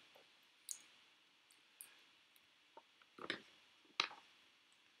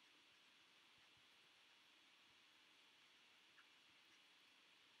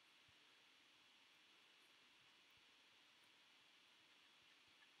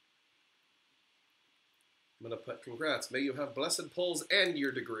 I'm gonna put congrats. May you have blessed pulls and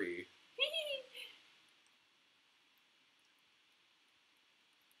your degree.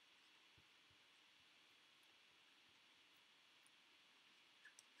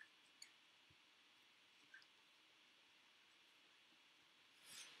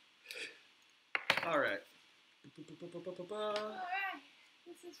 All right. Alright.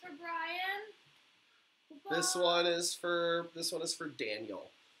 This is for Brian. This one is for Daniel.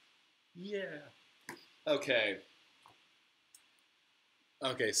 Yeah. Okay.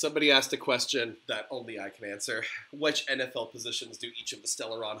 Okay, somebody asked a question that only I can answer. Which NFL positions do each of the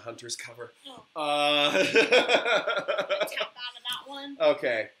Stellaron Hunters cover? Oh. Tap out of that one.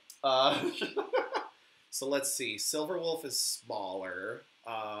 Okay. So let's see. Silverwolf is smaller.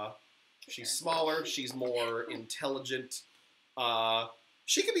 She's smaller. She's more intelligent.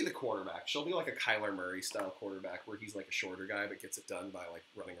 She could be the quarterback. She'll be like a Kyler Murray style quarterback where he's like a shorter guy but gets it done by like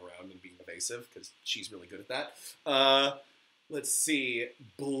running around and being evasive because she's really good at that. Let's see.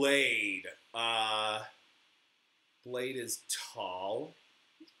 Blade. Blade is tall.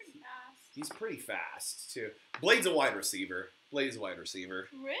 He's pretty fast. He's pretty fast too. Blade's a wide receiver. Blade's a wide receiver.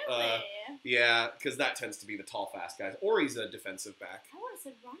 Really? Yeah, because that tends to be the tall, fast guys. Or he's a defensive back. I would have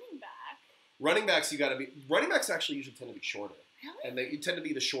said running back. Running backs, you got to be. Running backs actually usually tend to be shorter. Really? And they tend to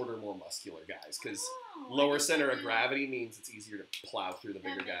be the shorter, more muscular guys because Oh, lower I center of didn't- gravity means it's easier to plow through the That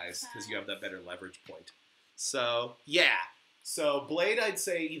bigger makes guys because you have that sense. better leverage point. So, yeah. So, Blade, I'd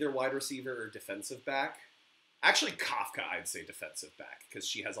say either wide receiver or defensive back. Actually, Kafka, I'd say defensive back because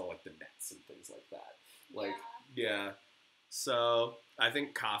she has all like the nets and things like that. Like, yeah. So, I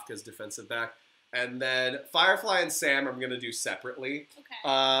think Kafka's defensive back. And then Firefly and Sam I'm going to do separately.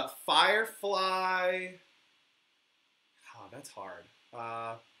 Okay. Firefly... Oh, that's hard.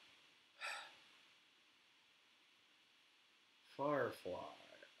 Firefly.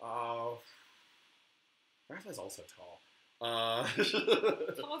 Firefly's also tall. Taller than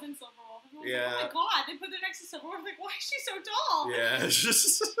Silverwolf. Everyone's Yeah. like, oh my god, they put her next to Silverwolf. Like, why is she so tall? Yeah, it's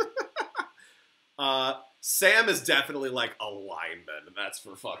just... Sam is definitely like a lineman, that's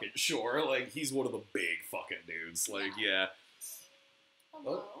for fucking sure. Like, he's one of the big fucking dudes. Like, yeah.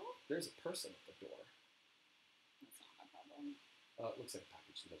 Hello? There's a person at the door. That's not my problem. It looks like a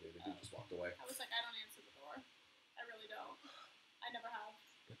package delivery. The dude just walked away. I was like, I don't answer the door. I really don't. I never have.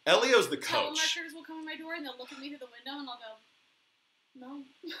 Elio's the coach. Telemarketers will come in my door and they'll look at me through the window and I'll go, no.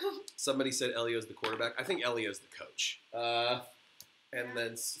 Somebody said Elio's the quarterback. I think Elio's the coach. And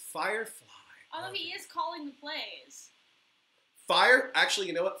then Firefly. Although he is calling the plays. Actually,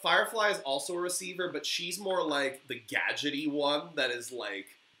 you know what? Firefly is also a receiver, but she's more like the gadgety one that is like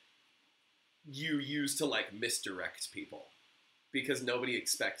you use to like misdirect people because nobody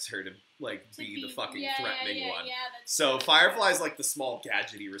expects her to like be the fucking threatening one. Yeah, that's So true. Firefly's like the small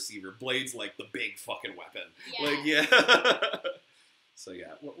gadgety receiver. Blade's like the big fucking weapon. Yeah. Like yeah. So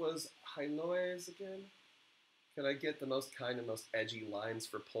yeah, what was Hainoe's again? Can I get the most kind and most edgy lines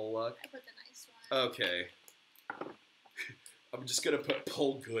for pull luck? I put the nice one. Okay. I'm just gonna put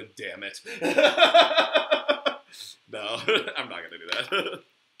pull good, damn it. No, I'm not gonna do that.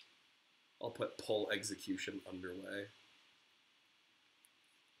 I'll put pull execution underway.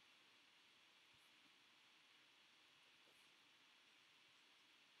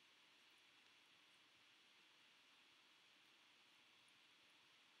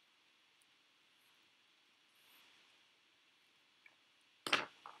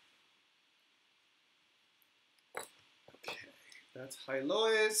 That's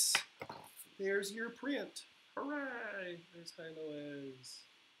Hylois. There's your print. Hooray! There's Hylois.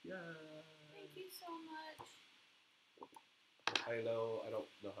 Yeah. Thank you so much. Halo. I don't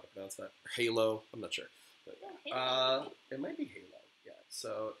know how to pronounce that. Halo. I'm not sure. But, Halo. it might be Halo. Yeah.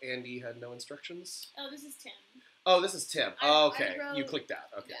 So Andy had no instructions. Oh, this is Tim. Oh, this is Tim. I Okay. wrote- You clicked that.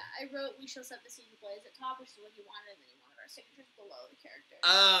 Okay. Yeah, I wrote we shall set the scene plays at top, which is what he wanted, and then he wanted our signatures below the character.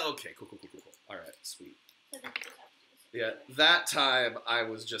 Okay. Cool. All right. Sweet. So then we just have to do the Yeah, signature. that time I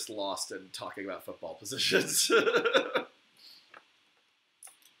was just lost in talking about football positions.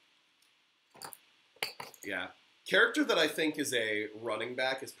 Yeah. Character that I think is a running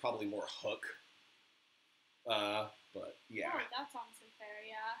back is probably more Hook. But yeah. Oh, that's honestly fair,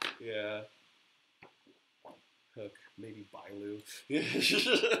 yeah. Yeah. Hook, maybe Bailu.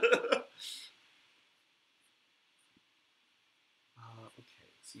 Okay,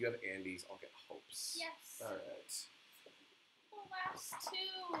 so you have Andy's, I'll get Hope's. Yes. Alright. The last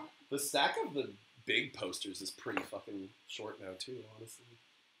two. The stack of the big posters is pretty fucking short now too, honestly.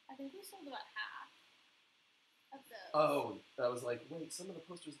 I think we sold about half of those. Oh, I was like, wait, some of the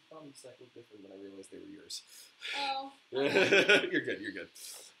posters on the stack look different than I realized they were yours. Oh. You're good. You have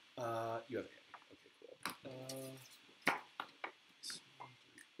Andy. Okay, cool.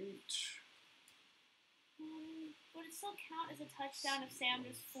 Would it still count as a touchdown if Sam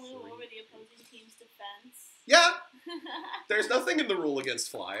just flew over the opposing team's defense? Yeah. There's nothing in the rule against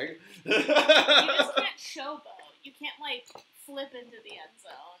flying. You just can't showboat. You can't, like, flip into the end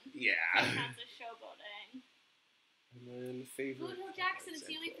zone. Yeah. That counts as showboating. And then favorite. Blue Hill Jackson, it's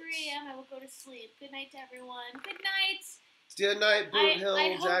nearly 3 a.m. I will go to sleep. Good night to everyone. Good night. Good night, Blue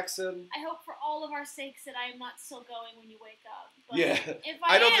Hill Jackson. I hope for all of our sakes that I am not still going when you wake up. But yeah. If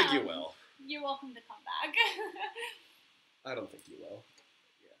I don't think you will. You're welcome to come back. I don't think you will.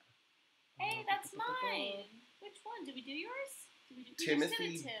 Yeah. Hey, that's mine. Which one? Did we do yours? We Timothy. just did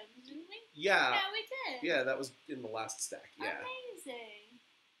a Tim, didn't we? Yeah. Yeah, we did. Yeah, that was in the last stack. Yeah. Amazing.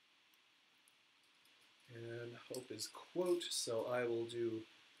 And hope is quote, so I will do,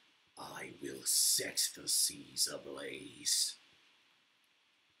 I will set the seas ablaze.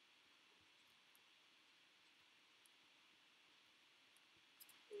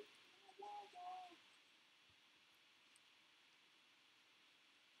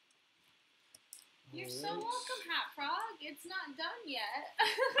 You're so welcome, Hat Frog. It's not done yet.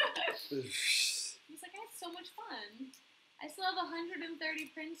 It's like, I had so much fun. I still have 130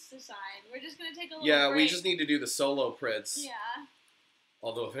 prints to sign. We're just going to take a little break. We just need to do the solo prints. Yeah.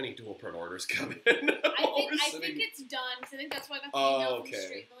 Although if any dual print orders come in. I think it's done, because I think that's why I got the email from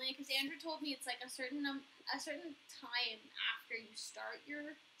Streamily, because Andrew told me it's like a certain time after you start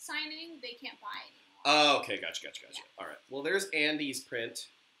your signing, they can't buy anymore. Oh, okay, gotcha. Yeah. All right, well, there's Andy's print.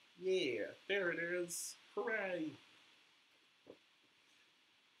 Yeah, there it is. Hooray.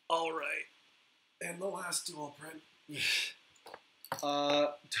 All right, and the last dual print.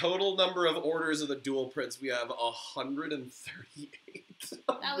 Total number of orders of the dual prints, we have 138.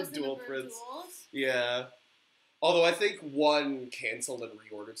 That was the dual number prints. of duels? Yeah. Although I think one canceled and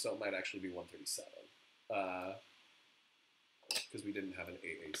reordered, so it might actually be 137. Because we didn't have an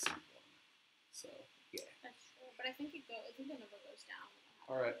AAC one. So, yeah. That's true. But I think the number goes down.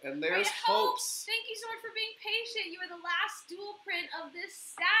 Alright, and there's Hopes. Thank you so much for being patient. You are the last dual print of this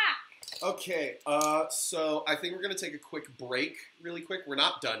stack. Okay, so I think we're going to take a quick break really quick. We're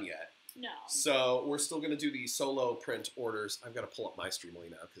not done yet. No. So we're still going to do the solo print orders. I've got to pull up my Streamily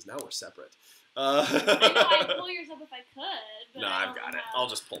now because now we're separate. I know, I'd pull yours up if I could. But no, I've got it. I'll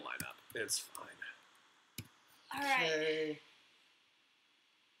just pull mine up. It's fine. All right. Okay.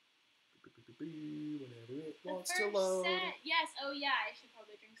 Whenever it wants to load. Yes. Oh, yeah. I should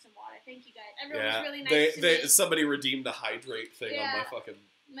probably drink some water. Thank you, guys. Everyone was really nice to me. Somebody redeemed the hydrate thing on my fucking...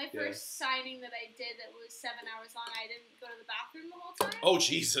 My first signing that I did that was 7 hours long, I didn't go to the bathroom the whole time. Oh,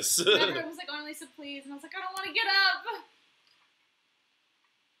 Jesus. Everyone was like, Analesa, please. And I was like, I don't want to get up.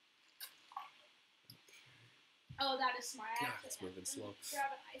 Oh, that is smart. It's moving slow. Grab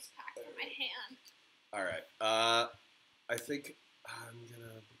an ice pack from my hand. All right. I think I'm going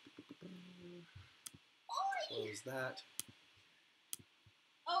to close that.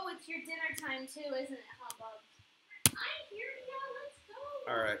 Oh, it's your dinner time, too, isn't it, humbug? I'm here, let's go.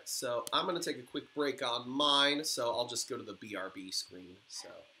 Alright, so I'm going to take a quick break on mine, so I'll just go to the BRB screen. So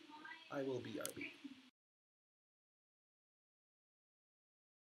I will BRB.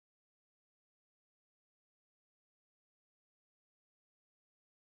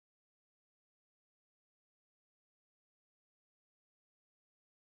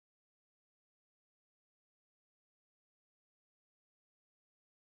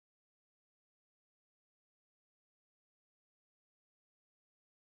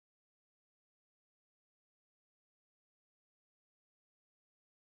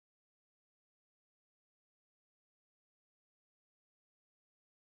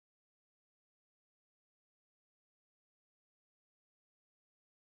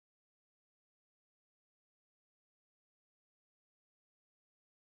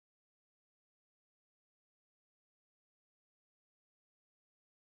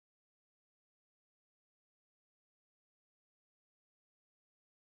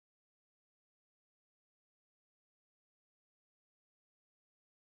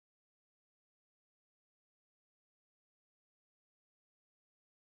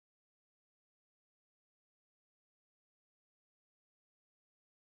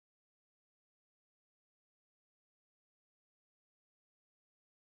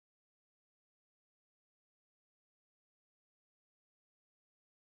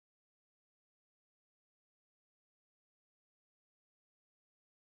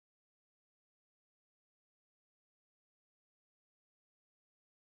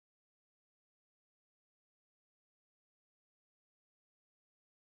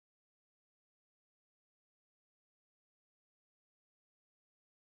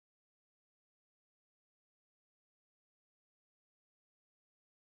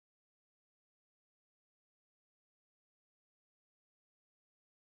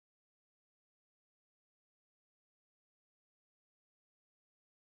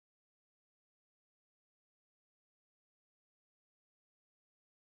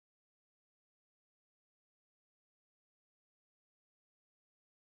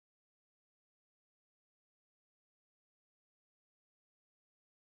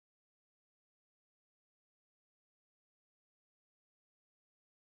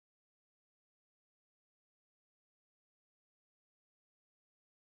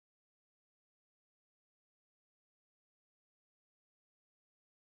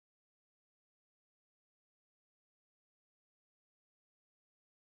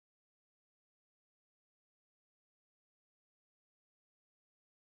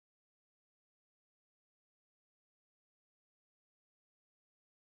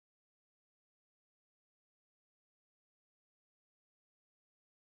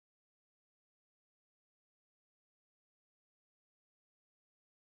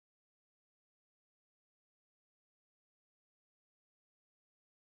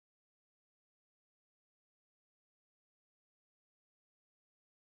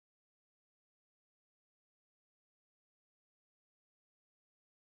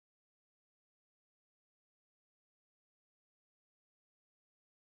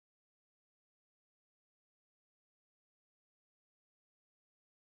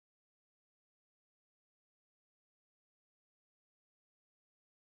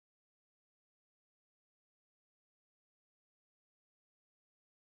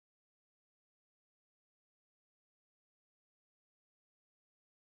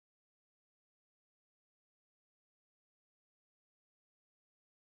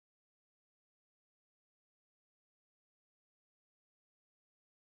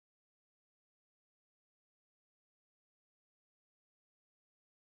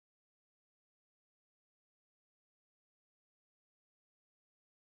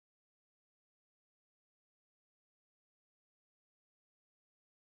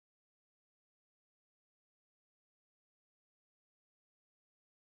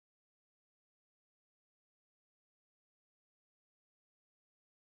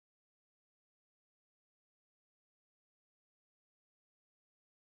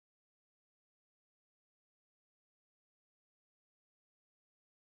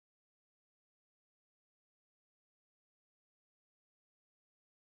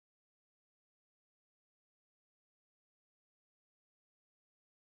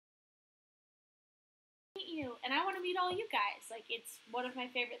 you, and I want to meet all you guys. Like, it's one of my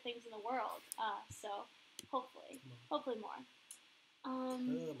favorite things in the world. So hopefully more. I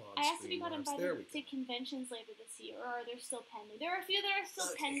asked if you got invited to conventions later this year, or are there still pending? There are a few that are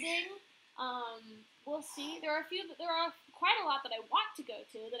still pending. We'll see. There are quite a lot that I want to go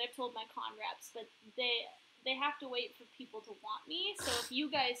to that I've told my con reps, but they have to wait for people to want me. So if you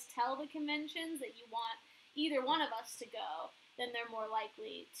guys tell the conventions that you want either one of us to go, then they're more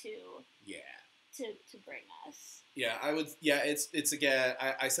likely to bring us. Yeah, I would. Yeah, it's again.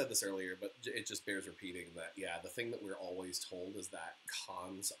 I said this earlier, but it just bears repeating that. Yeah, the thing that we're always told is that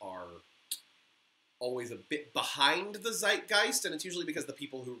cons are always a bit behind the zeitgeist, and it's usually because the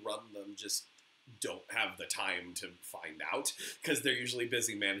people who run them just don't have the time to find out because they're usually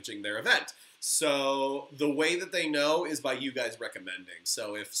busy managing their event. So the way that they know is by you guys recommending.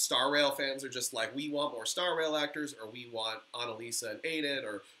 So if Star Rail fans are just like, we want more Star Rail actors, or we want Analesa and Adin,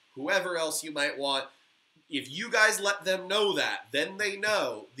 or whoever else you might want, if you guys let them know that, then they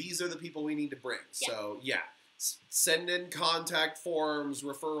know these are the people we need to bring. Yeah. So yeah, send in contact forms,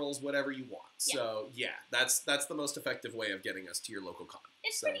 referrals, whatever you want. Yeah. So yeah, that's the most effective way of getting us to your local con.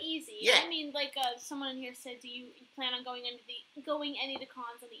 It's pretty easy. Yeah. I mean, like someone in here said, do you plan on going any of the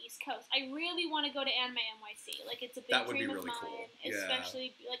cons on the East Coast? I really want to go to Anime NYC. Like, it's a big dream of mine. Cool.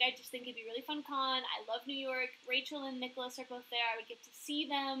 Especially, like, I just think it'd be a really fun con. I love New York. Rachel and Nicholas are both there. I would get to see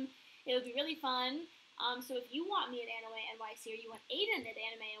them. It would be really fun. So if you want me at Anime NYC, or you want Adin at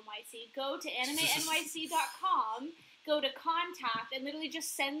Anime NYC, go to animenyc.com, go to contact, and literally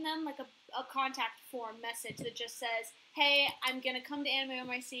just send them like a contact form message that just says, hey, I'm going to come to Anime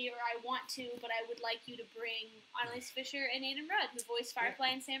NYC, or I want to, but I would like you to bring Annalise Fisher and Aiden Rudd, who voiced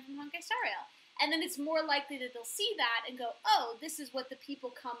Firefly and Sam from Honkai Star Rail. And then it's more likely that they'll see that and go, oh, this is what the people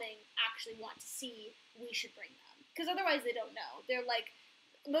coming actually want to see. We should bring them. Because otherwise they don't know. They're like,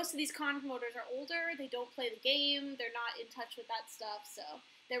 most of these con promoters are older, they don't play the game, they're not in touch with that stuff, so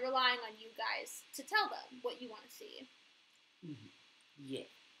they're relying on you guys to tell them what you want to see. Mm-hmm. Yeah.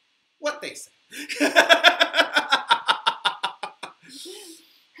 What they say.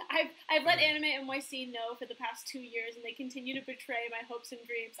 I've let Anime NYC know for the past 2 years, and they continue to betray my hopes and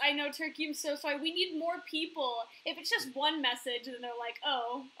dreams. I know, Turkey, I'm so sorry. We need more people. If it's just one message, then they're like,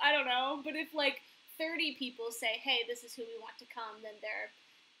 oh, I don't know. But if, like, 30 people say, hey, this is who we want to come, then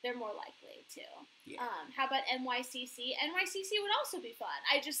they're more likely to. Yeah. How about NYCC? NYCC would also be fun.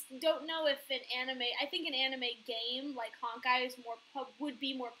 I just don't know if an anime. I think an anime game like Honkai would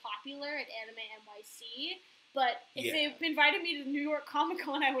be more popular at Anime NYC. But if they invited me to New York Comic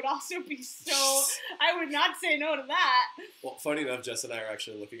Con, I would also be I would not say no to that. Well, funny enough, Jess and I are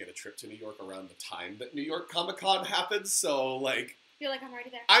actually looking at a trip to New York around the time that New York Comic Con happens. So like, feel like I'm already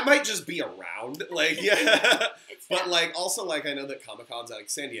there. I might just be around, like, yeah. But like, also, like, I know that Comic Cons, like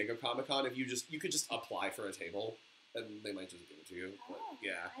San Diego Comic Con, if you could just apply for a table, and they might just give it to you. Oh, but,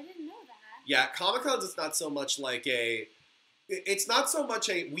 yeah. I didn't know that. Yeah, Comic Cons, it's not so much like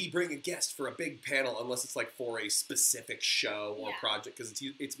we bring a guest for a big panel, unless it's like for a specific show or project, because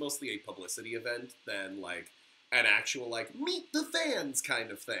it's mostly a publicity event than like an actual like meet the fans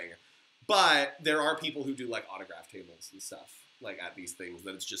kind of thing. But there are people who do like autograph tables and stuff. Like at these things,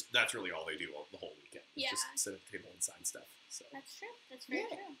 that that's really all they do the whole weekend. It's just sit at the table and sign stuff. So that's true. That's very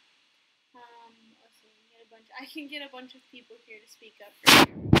true. I can get a bunch of people here to speak up.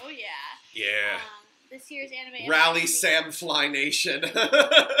 Oh yeah. Yeah. This year's Anime Rally Sam Fly Nation.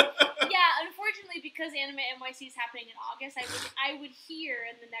 Yeah, unfortunately, because Anime NYC is happening in August, I would hear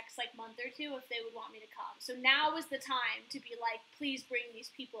in the next like month or two if they would want me to come. So now is the time to be like, please bring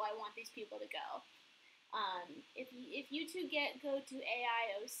these people. I want these people to go. If you two go to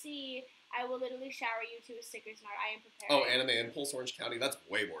AIOC, I will literally shower you to a stickers and art. I am prepared. Oh, Anime Impulse, Orange County? That's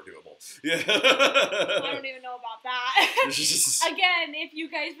way more doable. Yeah. I don't even know about that. Again, if you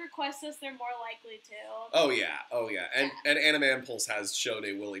guys request us, they're more likely to. Oh, yeah. And Anime Impulse has shown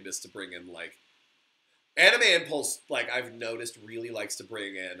a willingness to bring in, like... Anime Impulse, like, I've noticed, really likes to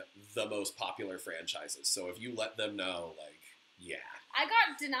bring in the most popular franchises. So if you let them know, like, yeah. I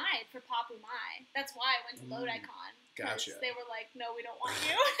got denied for Papumai. That's why I went to Lodicon. Gotcha. They were like, "No, we don't want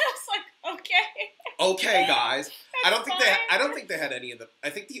you." I was like, "Okay." Okay, guys. I don't think they had any of the. I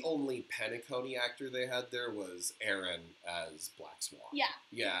think the only Penacony actor they had there was Aaron as Black Swan. Yeah.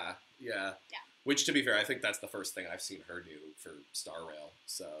 Which, to be fair, I think that's the first thing I've seen her do for Star Rail.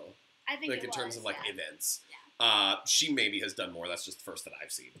 So I think like in terms of like events. Yeah. She maybe has done more. That's just the first that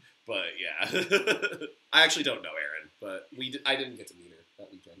I've seen. But yeah, I actually don't know Erin, but I didn't get to meet her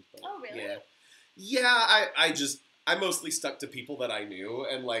that weekend. But, oh really? Yeah. I mostly stuck to people that I knew,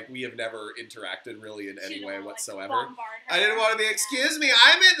 and like we have never interacted really in any way whatsoever. I didn't want to be, excuse me,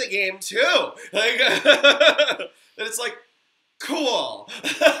 I'm in the game too. Like, and it's like, cool.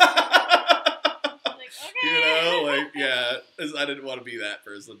 Like, okay. You know, like, yeah, I didn't want to be that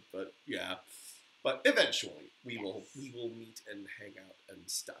person, but yeah. But eventually, we will meet and hang out and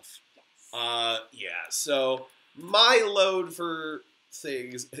stuff. Yes. Yeah. So my load for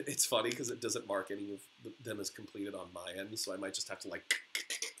things, it's funny because it doesn't mark any of them as completed on my end, so I might just have to like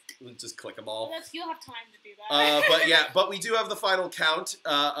just click them all. Well, you'll have time to do that. But yeah, but we do have the final count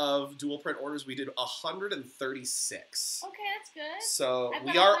of dual print orders. We did 136. Okay, that's good. So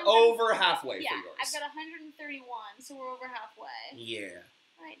we are over halfway for yours. I've got 131, so we're over halfway. Yeah.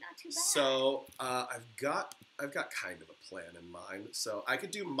 All right, not too bad. So I've got kind of a plan in mind. So I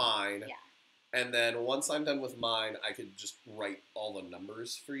could do mine. Yeah. And then once I'm done with mine, I could just write all the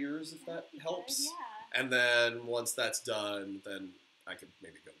numbers for yours if that helps. Good, yeah. And then once that's done, then I could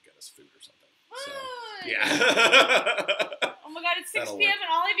maybe go get us food or something. So, yeah. Oh my god, it's 6 p.m.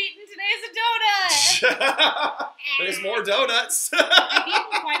 and all I've eaten today is a donut! There's more donuts! I've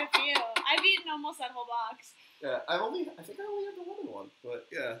eaten quite a few. I've eaten almost that whole box. Yeah, I think I only had the lemon one, but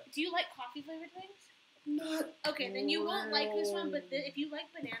yeah. Do you like coffee flavored things? Not Okay, then you won't like this one, but if you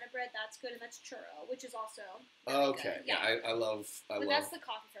like banana bread, that's good, and that's churro, which is also really okay. good. Yeah, I love. But that's the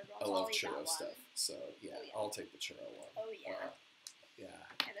coffee flavored one. I love so churro stuff. So yeah, Oh, yeah. I'll take the churro one. Oh yeah. Yeah.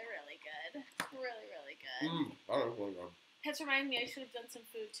 Yeah, they're really good. Really, really good. I don't know. That's reminding me I should have done some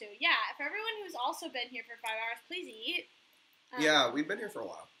food too. Yeah, for everyone who's also been here for 5 hours, please eat. Yeah, we've been here for a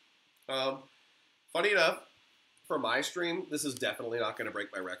while. Funny enough, for my stream, this is definitely not going to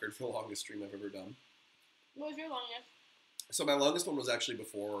break my record for the longest stream I've ever done. What was your longest? So my longest one was actually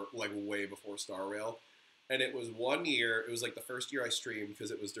before, like way before Star Rail. And it was 1 year. It was like the first year I streamed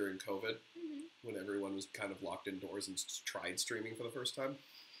because it was during COVID, when everyone was kind of locked indoors and tried streaming for the first time.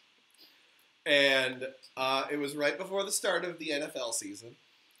 And it was right before the start of the NFL season.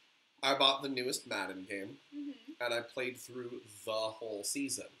 I bought the newest Madden game, and I played through the whole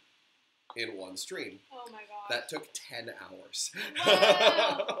season in one stream. Oh my god. That took 10 hours.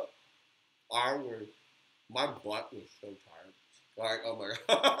 Wow. My butt was so tired. Like, oh my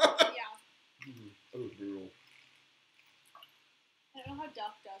god. Yeah. It was brutal. I don't know how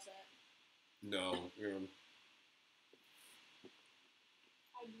Duck does it. No, I don't know at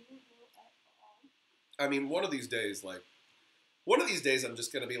all. I mean, one of these days, I'm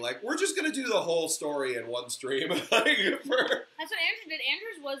just gonna be like, we're just gonna do the whole story in one stream. That's what Andrew did.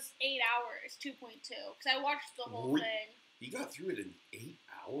 Andrew's was 8 hours, 2.2, because I watched the whole thing. You got through it in 8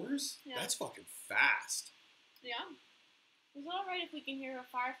 hours? Yeah. That's fucking fast. Yeah. Is it alright if we can hear a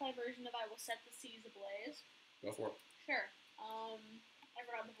Firefly version of I Will Set the Seas Ablaze? Go for it. Sure. I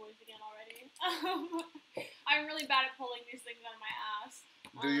forgot the voice again already. I'm really bad at pulling these things out of my ass.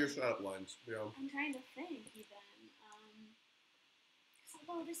 Do your setup lines. Yeah. I'm trying to think, even. Because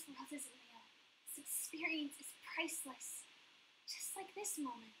although this world isn't real, this experience is priceless. Just like this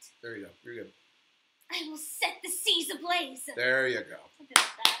moment. There you go. You're good. I will set the seas ablaze. There you go. Something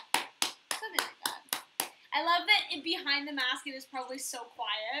like that. Something like that. I love that behind the mask it is probably so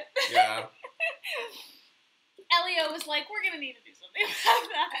quiet. Yeah. Elio was like, we're going to need to do something about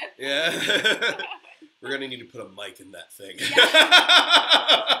that. Yeah. We're going to need to put a mic in that thing. Yeah.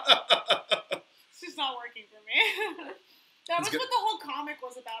 It's just not working for me. That was what the whole comic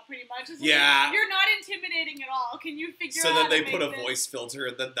was about, pretty much. Yeah. Like, you're not intimidating at all. Can you figure out So then they to put a make voice filter,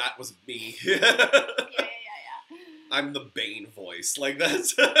 and then that was me. Yeah. I'm the Bane voice. Like,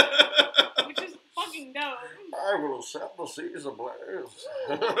 that's... Which is fucking dope. I will set the seas ablaze.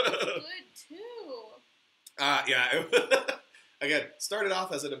 Good, too. Yeah. Again, started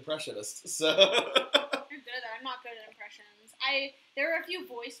off as an impressionist, so... You're good. I'm not good at impressions. There are a few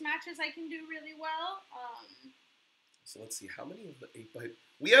voice matches I can do really well. So let's see, how many of the 8x...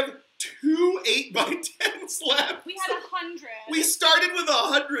 We have 2 8x10s left! We had 100. We started with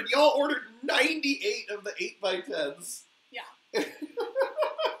 100. Y'all ordered 98 of the 8x10s. Yeah.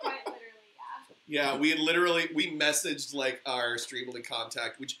 Quite literally, yeah. Yeah, we messaged, like, our Streamily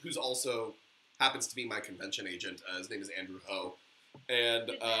contact, who's also happens to be my convention agent. His name is Andrew Ho.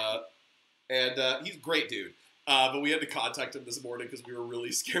 And he's a great dude. But we had to contact him this morning because we were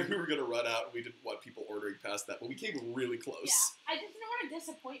really scared we were going to run out and we didn't want people ordering past that. But we came really close. Yeah, I just didn't want to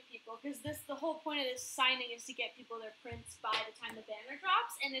disappoint people because the whole point of this signing is to get people their prints by the time the banner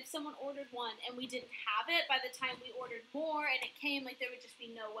drops. And if someone ordered one and we didn't have it by the time we ordered more and it came, like, there would just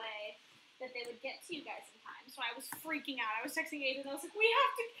be no way that they would get to you guys in time. So I was freaking out. I was texting Adin and I was like, we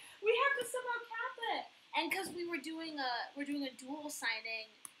have to somehow cap it. And because we're doing a dual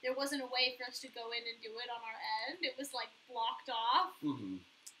signing, there wasn't a way for us to go in and do it on our end. It was like blocked off. Mm-hmm.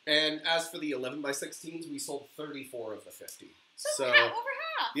 And as for the 11x16s, we sold 34 of the 50. So over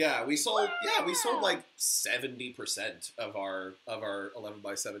half. Yeah, we sold. Wow. Yeah, we sold like 70% of our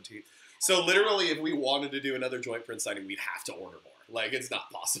 11x17. So literally, if we wanted to do another joint print signing, we'd have to order more. Like, it's not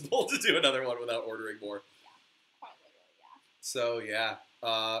possible to do another one without ordering more. Yeah, quite literally, yeah. So yeah,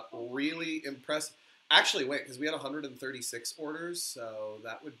 really impressive. Actually, wait, because we had 136 orders, so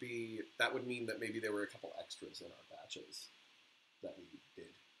that would mean that maybe there were a couple extras in our batches that we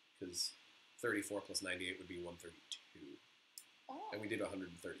did, because 34 plus 98 would be 132. Oh. And we did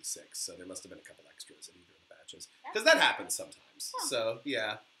 136, so there must have been a couple extras in either of the batches, because that happens sometimes. Huh. So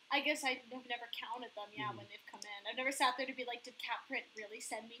yeah. I guess I have never counted them, when they've come in. I've never sat there to be like, did Catprint really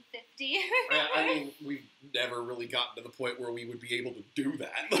send me 50? I mean, we've never really gotten to the point where we would be able to do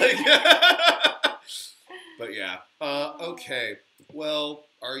that. Like, but yeah. Okay. Well,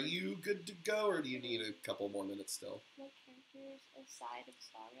 are you good to go, or do you need a couple more minutes still? What characters aside of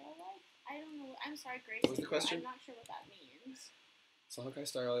Star Rail like? I don't know. I'm sorry, Grace. What was the question? I'm not sure what that means. So Honkai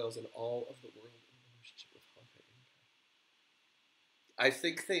Star Rail is in all of the world in relationship with Honkai. I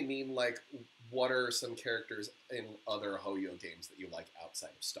think they mean, like, what are some characters in other Hoyo games that you like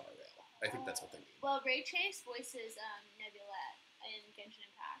outside of Star Rail? I think that's what they mean. Well, Ray Chase voices Nebulette in Genshin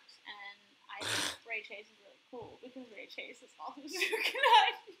Impact, and I think Ray Chase is really cool, because Ray Chase is also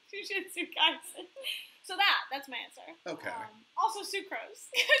Jujutsu Kaisen. So that's my answer. Okay. Also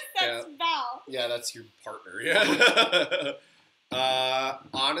Sucrose, that's Val. Yeah, that's your partner, yeah.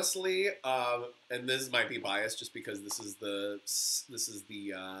 Honestly, and this might be biased just because this is the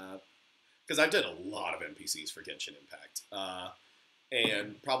because I've done a lot of NPCs for Genshin Impact,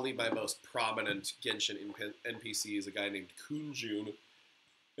 and probably my most prominent Genshin NPC is a guy named Kunjun,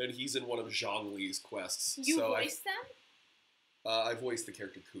 and he's in one of Zhongli's quests. You voiced them? I voiced the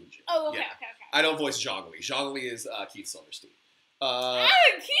character Kunjun. Oh, okay, yeah. okay. I don't voice Zhongli. Zhongli is Keith Silverstein.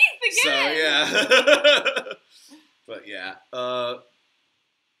 Keith again! So, yeah. But yeah, I'm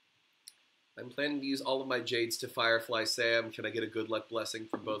planning to use all of my jades to Firefly Sam. Can I get a good luck blessing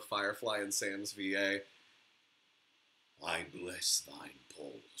from both Firefly and Sam's VA? I bless thine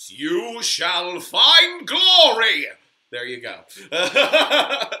poles. You shall find glory! There you go.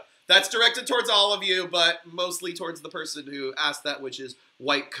 That's directed towards all of you, but mostly towards the person who asked that, which is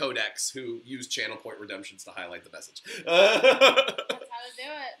White Codex, who used channel point redemptions to highlight the message. That's how to do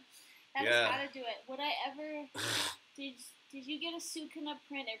it. That's how to do it. Would I ever... Did you get a Sukuna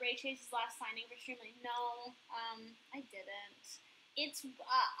print at Ray Chase's last signing for Streamily? No, I didn't. It's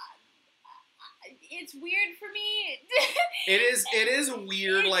weird for me. It is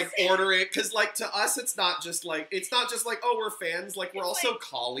weird, like, ordering, because, like, to us, it's not just like, oh, we're fans, like, we're also like,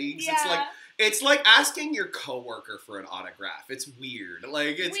 colleagues. Yeah. It's like asking your coworker for an autograph. It's weird.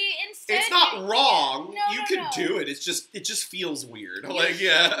 Like, it's not wrong. You can do it. It just feels weird. Like,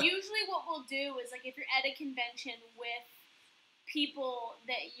 yeah. Usually what we'll do is, like, if you're at a convention with people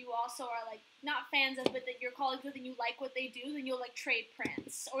that you also are, like, not fans of, but that you're colleagues with and you like what they do, then you'll, like, trade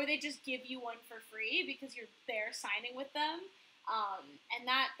prints. Or they just give you one for free because you're there signing with them. And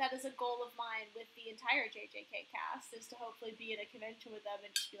that is a goal of mine with the entire JJK cast, is to hopefully be at a convention with them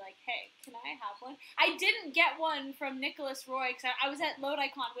and just be like, hey, can I have one? I didn't get one from Nicholas Roy, because I was at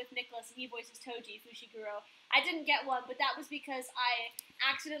LoadIcon with Nicholas, and he voices Toji Fushiguro. I didn't get one, but that was because I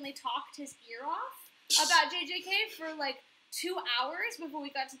accidentally talked his ear off about JJK for, like, 2 hours before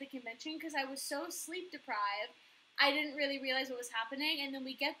we got to the convention, because I was so sleep deprived, I didn't really realize what was happening. And then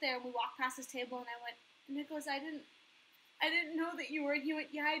we get there and we walk past this table, and I went, Nicholas, I didn't know that you were. He went,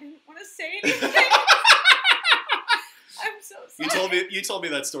 yeah, I didn't want to say anything. I'm so sorry. You told me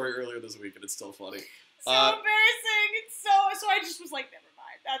that story earlier this week, and it's still funny. So embarrassing. It's so I just was like, never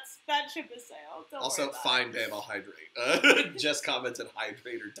mind. That ship is sailed. Don't also, worry about fine, it. babe, I'll hydrate. Just commented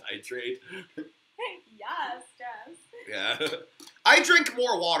hydrate or dihydrate. Yes, Jess. Yeah. I drink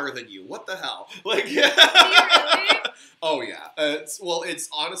more water than you. What the hell? Like, yeah. Do you really? Oh, yeah. It's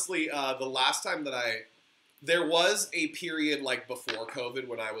honestly, the last time that there was a period, like, before COVID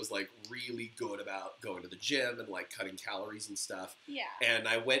when I was, like, really good about going to the gym and, like, cutting calories and stuff. Yeah. And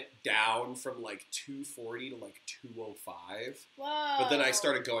I went down from, like, 240 to, like, 205. Whoa. But then I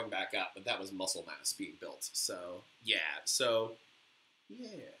started going back up, but that was muscle mass being built. So, yeah. So,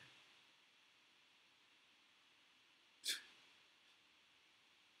 yeah.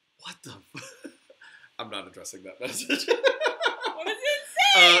 What the I'm not addressing that message. What does it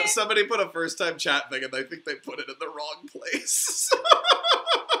say? Somebody put a first-time chat thing, and I think they put it in the wrong place.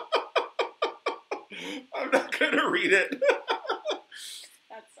 I'm not going to read it.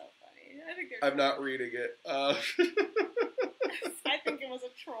 That's so funny. I think I'm not reading it. I think it was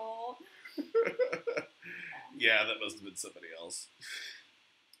a troll. Yeah, that must have been somebody else.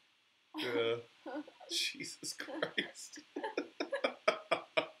 Jesus Christ.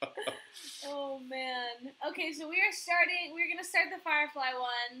 Oh man. Okay, so we're gonna start the Firefly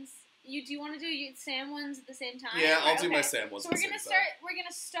ones. Do you want to do Sam ones at the same time? Yeah, I'll do my Sam ones. So we're gonna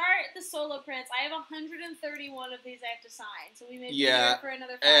start the solo prints. I have 131 of these I have to sign, so we may be here for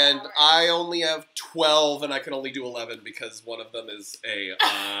another 5 and hours. I only have 12, and I can only do 11 because one of them is a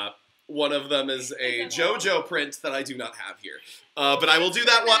JoJo print that I do not have here. But I will do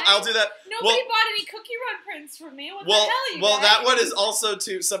that one. I'll do that. Nobody bought any Cookie Run prints from me. What the hell, you guys? That one is also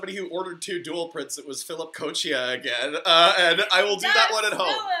to somebody who ordered 2 dual prints. It was Philip Kochia again, and I will do that one at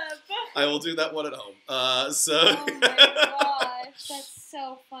home. I will do that one at home. Oh my gosh, that's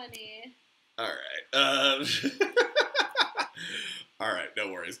so funny. All right. All right,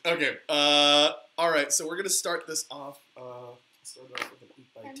 no worries. Okay. All right, so we're gonna start this off. Start off with an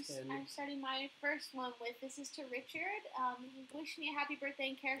 8x10. I'm starting my first one with, this is to Richard. He wished me a happy birthday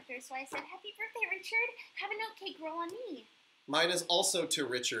in character, so I said, happy birthday, Richard. Have an oat cake roll on me. Mine is also to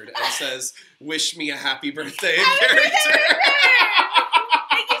Richard and says, wish me a happy birthday in character.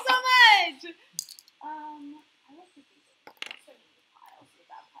 Thank you so much. I love these. So many piles, so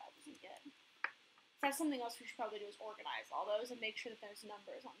that pile isn't good. That's something else we should probably do is organize all those and make sure that there's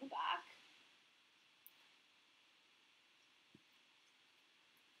numbers on the back.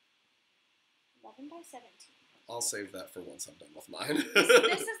 11 by 17. I'll save that for once I'm done with mine.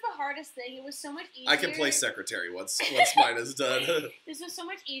 This is the hardest thing. It was so much easier. I can play secretary once mine is done. This was so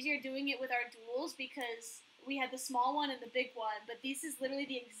much easier doing it with our duels because we had the small one and the big one, but this is literally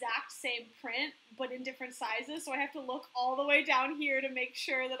the exact same print, but in different sizes, so I have to look all the way down here to make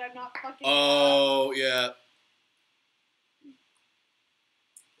sure that I'm not fucking up. Yeah.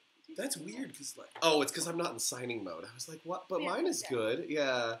 That's weird, because, like, it's because I'm not in signing mode. I was like, what? But mine is good.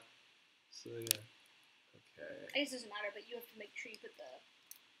 Yeah. So, yeah. Okay. I guess it doesn't matter, but you have to make sure you put the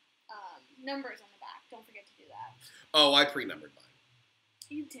numbers on the back. Don't forget to do that. Oh, I pre-numbered mine.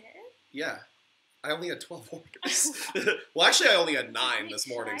 You did? Yeah. I only had 12 orders. Well, actually, I only had 9 this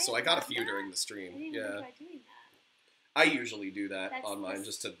morning, so I got a few during the stream. I didn't even try doing that. I usually do that on mine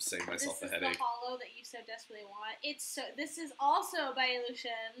just to save myself the headache. This is the hollow that you so desperately want. This is also by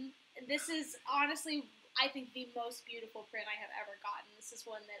Illusion. This is honestly, I think, the most beautiful print I have ever gotten. This is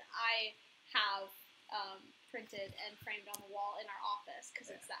one that I have printed and framed on the wall in our office because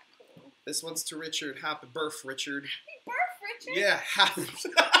it's that cool. This one's to Richard. Happy birth, Richard. Happy birth, Richard. Yeah, happy.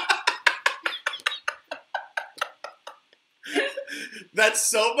 That's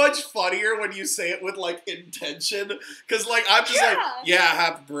so much funnier when you say it with, like, intention. Because, like, I'm just like, yeah,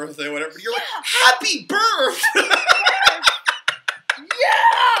 happy birthday, whatever. But you're like, happy birth!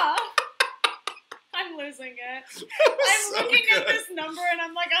 Yeah! I'm losing it. I'm so looking good. at this number and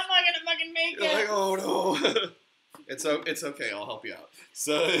I'm like, I'm not gonna fucking make You're it. like, oh no. It's okay, I'll help you out.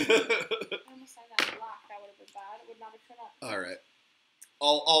 So I almost signed that in black. That would have been bad. It would not have turned up. Alright.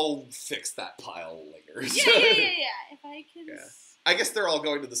 I'll fix that pile later. Yeah. If I can... Yeah. I guess they're all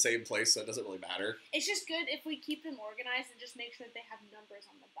going to the same place, so it doesn't really matter. It's just good if we keep them organized and just make sure that they have numbers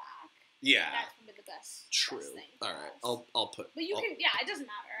on the back. Yeah. That's probably the best. True. Best thing. Alright, I'll put... But you can... Yeah, it doesn't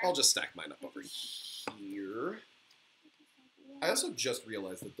matter. I'll just stack mine up over here. I also just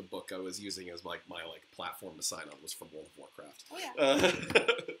realized that the book I was using as my platform to sign on was from World of Warcraft. Oh, yeah.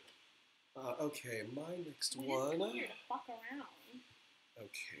 Okay, my next We one. didn't come here to fuck around.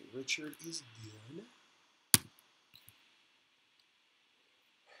 Okay, Richard is done.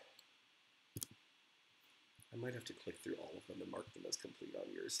 I might have to click through all of them and mark them as complete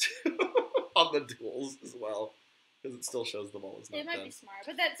on yours too. On the duels as well. Because it still shows them all as not It might done. be smart,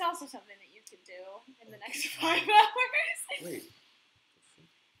 but that's also something that you can do in the next 5 hours. Wait.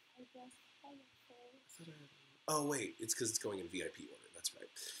 Oh, wait. It's because it's going in VIP order. That's right.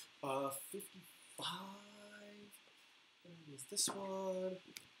 55. Is this one?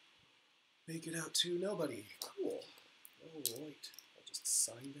 Make it out to nobody. Cool. Oh, right. I'll just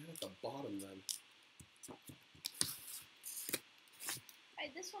sign that at the bottom then.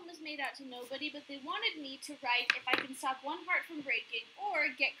 This one was made out to nobody, but they wanted me to write if I can stop one heart from breaking or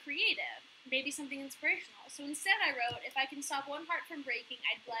get creative. Maybe something inspirational. So instead I wrote, if I can stop one heart from breaking,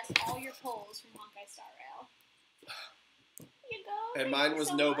 I'd bless all your polls from Honkai Star Rail. Here you go. And mine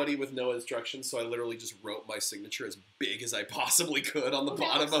was nobody with no instructions, so I literally just wrote my signature as big as I possibly could on the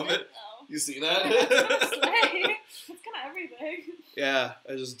bottom of it. Though. You see that? That's kind of everything. Yeah,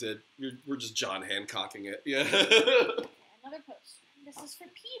 I just did. We're just John Hancocking it. Yeah. Okay, another poster. This is for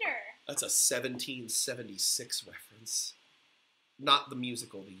Peter. That's a 1776 reference. Not the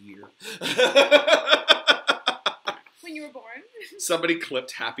musical, the year. When you were born. Somebody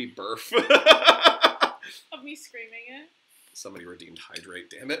clipped Happy Birth. Of me me screaming it. Somebody redeemed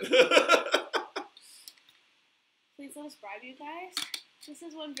Hydrate, damn it. Please let us bribe you guys. This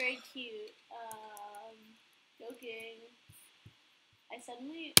is one very cute. Joking. I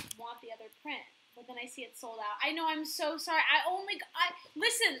suddenly want the other print, but then I see it sold out. I know, I'm so sorry.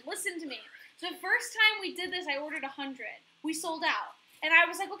 Listen to me. The first time we did this, I ordered 100. We sold out. And I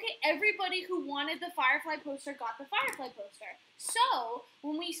was like, okay, everybody who wanted the Firefly poster got the Firefly poster. So,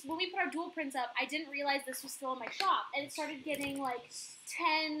 when we put our dual prints up, I didn't realize this was still in my shop. And it started getting like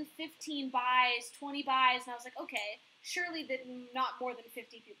 10, 15 buys, 20 buys. And I was like, okay, surely that not more than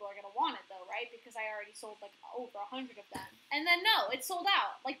 50 people are going to want it though, right? Because I already sold like over 100 of them. And then no, it sold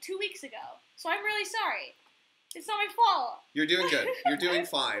out like 2 weeks ago. So I'm really sorry. It's not my fault. You're doing good. You're doing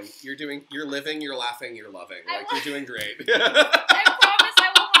fine. You're living, you're laughing, you're loving. Like, you're doing great. I promise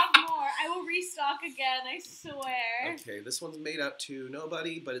I will have more. I will restock again, I swear. Okay, this one's made out to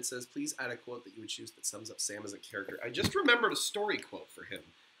nobody, but it says, please add a quote that you would choose that sums up Sam as a character. I just remembered a story quote for him.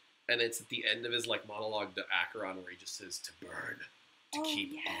 And it's at the end of his like monologue to Acheron where he just says, to burn, to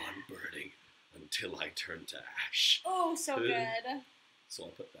keep on burning until I turn to ash. Oh, so good. So I'll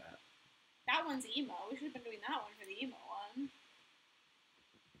put that. That one's emo. We should have been doing that one for the emo one.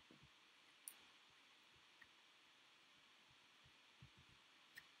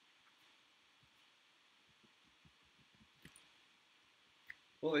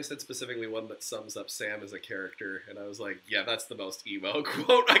 Well, they said specifically one that sums up Sam as a character, and I was like, yeah, that's the most emo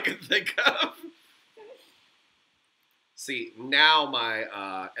quote I could think of. See, now my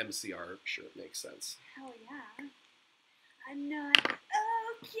MCR shirt makes sense. Hell yeah. I'm not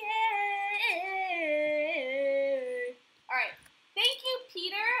okay. Alright. Thank you,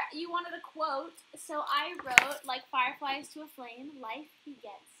 Peter. You wanted a quote, so I wrote, like fireflies to a flame, life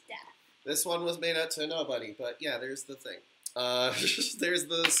begets death. This one was made out to nobody, but yeah, there's the thing. There's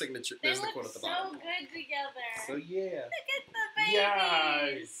the signature. There's the quote at the bottom. They look so good together. So yeah. Look at the babies.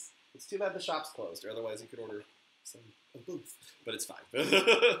 Yes. It's too bad the shop's closed, or otherwise you could order some of both. But it's fine.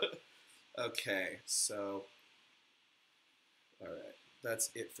 Okay, so alright.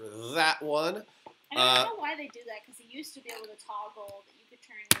 That's it for that one. And I don't know why they do that, because they used to be able to toggle that you could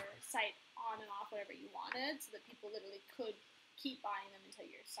turn your site on and off whatever you wanted, so that people literally could keep buying them until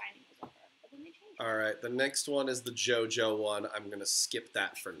your signing was over. But then they changed it. Alright, the next one is the JoJo one. I'm going to skip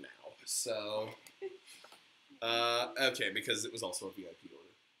that for now. So, okay, because it was also a VIP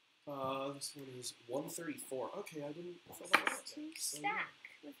order. This one is 134. Okay, I didn't fill that out. To stack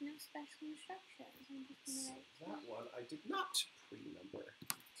with no special instructions. I'm just gonna write that one I did not pre-number.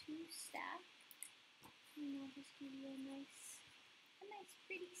 To stack. And I'll just give you a nice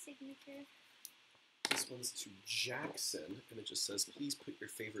pretty signature. This one's to Jackson, and it just says, please put your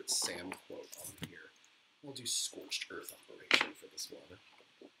favorite Sam quote on here. We'll do Scorched Earth Operation for this one.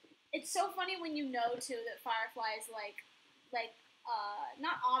 It's so funny when you know, too, that Firefly is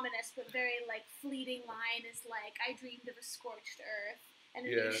not ominous, but very, like, fleeting line is like, I dreamed of a scorched earth, and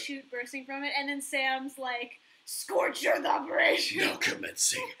then you shoot bursting from it, and then Sam's like, Scorched Earth Operation! Now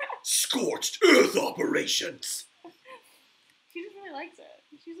commencing Scorched Earth Operations! She just really likes it.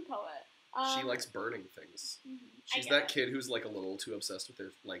 She's a poet. She likes burning things. Mm-hmm. She's that kid who's, like, a little too obsessed with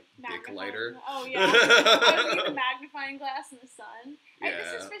their, like, dick lighter. Oh, yeah. I was the magnifying glass in the sun. Yeah.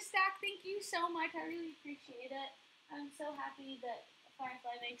 This is for Stack. Thank you so much. I really appreciate it. I'm so happy that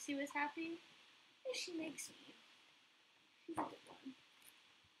Firefly makes you as happy as she makes me. She's a good one.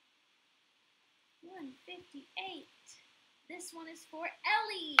 158. This one is for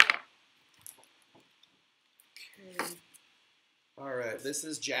Ellie. Okay. Alright, this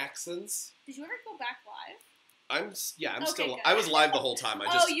is Jackson's. Did you ever go back live? I'm still. Good. I was live the whole time.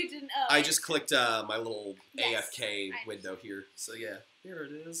 You didn't. Oh, I just clicked my little Yes. AFK window here. So yeah, here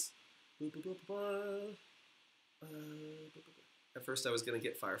it is. At first I was gonna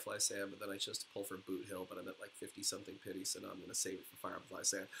get Firefly Sam, but then I chose to pull for Boot Hill, but I'm at like 50-something pity, so now I'm gonna save it for Firefly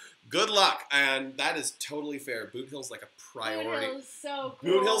Sam. Good luck, and that is totally fair. Boot Hill's like a priority. Boot Hill's so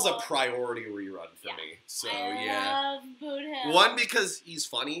cool. Boot Hill's a priority rerun for me. So I love Boot Hill. One, because he's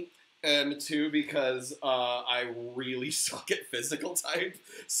funny. And two, because I really suck at physical type.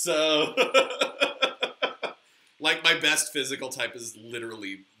 So, like, my best physical type is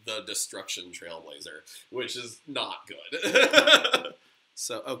literally the Destruction Trailblazer, which is not good.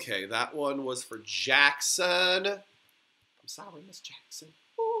 So, okay, that one was for Jackson. I'm sorry, Miss Jackson.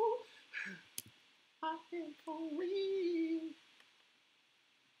 Ooh, I feel for real.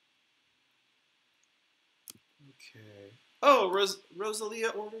 Okay. Oh, Rosalia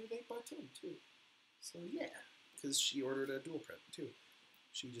ordered an 8x10 too. So yeah, because she ordered a dual print too.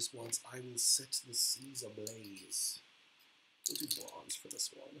 She just wants I will set the seas ablaze. We'll do bronze for this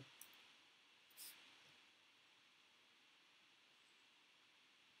one.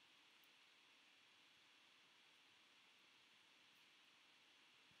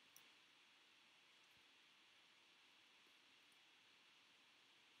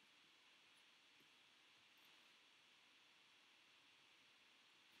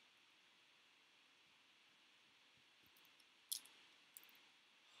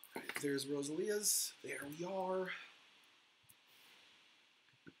 there's Rosalia's. There we are.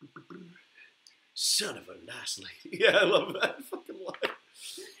 Son of a nice lady. Yeah, I love that fucking line.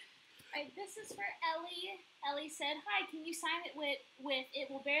 Alright, this is for Ellie. Ellie said, "Hi, can you sign it with it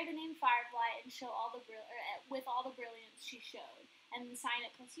will bear the name Firefly and show all the with all the brilliance she showed, and then sign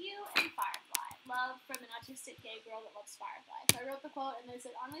it plus you and Firefly. Love from an autistic gay girl that loves Firefly." So I wrote the quote, and then it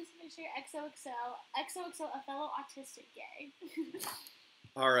said, "Analesa picture XOXO, a fellow autistic gay."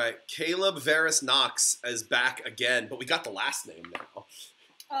 All right, Caleb Varys Knox is back again, but we got the last name now.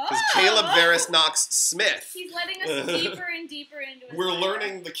 Because Caleb Varys Knox Smith. He's letting us deeper and deeper into it. We're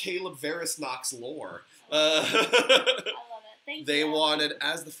learning the Caleb Varys Knox lore. I love it. Thank you. They wanted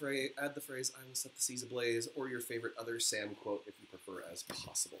add the phrase, "I will set the seas ablaze," or your favorite other Sam quote if you prefer as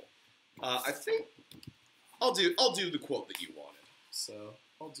possible. I think I'll do the quote that you wanted. So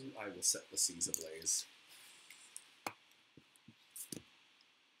I'll do "I will set the seas ablaze."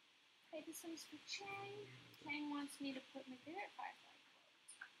 Okay, this one's for Chang. Chang wants me to put my favorite Firefly.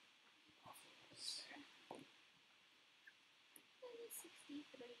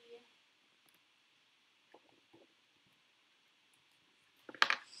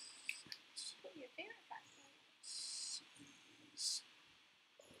 What your favorite Firefly? Seas ablaze.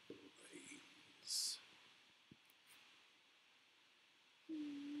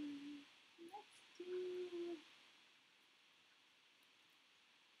 Let's do.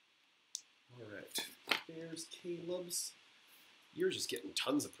 All right, there's Caleb's. You're just getting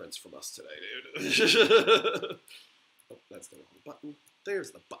tons of prints from us today, dude. Oh, that's the wrong button.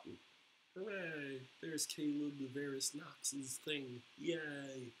 There's the button. Hooray! There's Caleb Varys Knox's thing.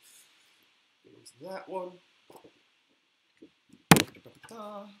 Yay! There's that one.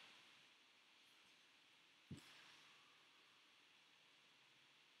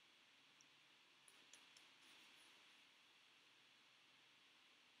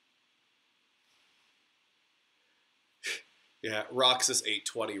 Yeah,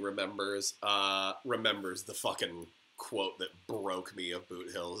 Roxas820 remembers the fucking quote that broke me of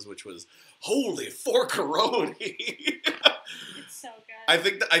Boot Hills, which was "Holy forkaroni." It's so good. I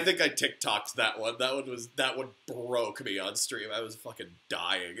think I TikToked that one. That one broke me on stream. I was fucking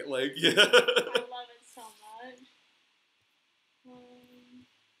dying. Like, yeah. I love it so much.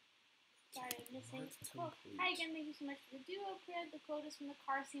 Sorry, I'm missing. Oh, hi again, thank you so much for the duo cred. The quote is from the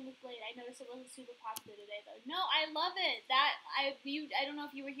car scene with Blade. I noticed it wasn't super popular today, though. No, I love it. I don't know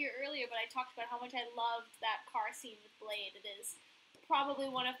if you were here earlier, but I talked about how much I loved that car scene with Blade. It is probably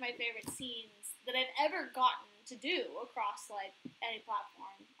one of my favorite scenes that I've ever gotten to do across, like, any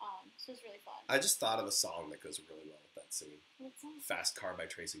platform. So it's really fun. I just thought of a song that goes really well with that scene. What song? Fast Car by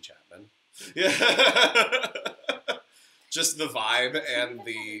Tracy Chapman. Yeah. Just the vibe and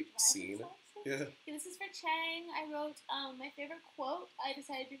the scene. Yeah. Okay, this is for Chang. I wrote my favorite quote. I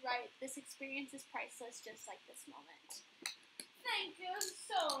decided to write, "This experience is priceless, just like this moment." Thank you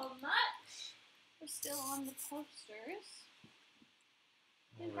so much. We're still on the posters.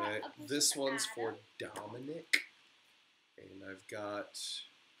 Alright, this one's for Dominic. And I've got,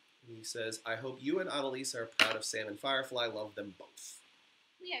 he says, "I hope you and Analesa are proud of Sam and Firefly. Love them both."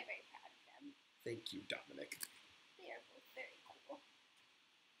 We are very proud of them. Thank you, Dominic. They are both very cool.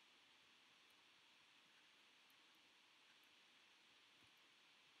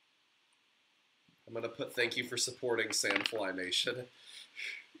 I'm going to put "Thank you for supporting Sandfly Nation."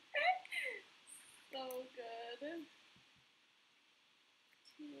 So good.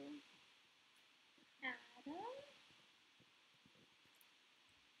 To Adam.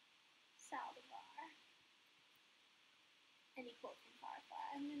 Saldivar. Any quote from Firefly.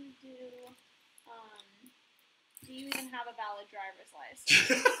 I'm going to do you even have a valid driver's license?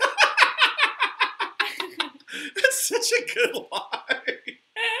 That's such a good line.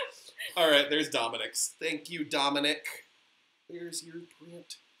 Alright, there's Dominic's. Thank you, Dominic. There's your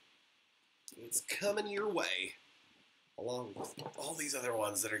print. It's coming your way. Along with all these other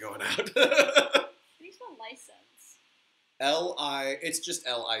ones that are going out. How do you spell license? It's just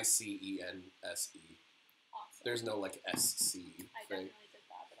License. Awesome. There's no, like, SC I thing. definitely did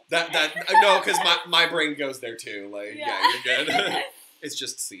that, but okay. No, because my brain goes there too. Like, yeah you're good. It's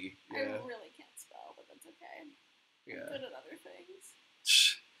just C. Yeah. I really can't spell, but that's okay. Yeah. I'm good at other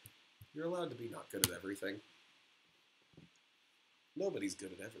things. You're allowed to be not good at everything. Nobody's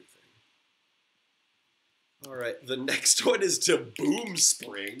good at everything. Alright, the next one is to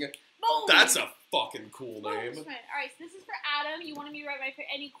Boomspring. Boom! That's a fucking cool name. Alright, so this is for Adam. You wanted me to write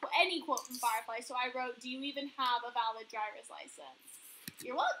any quote from Firefly, so I wrote, "Do you even have a valid driver's license?"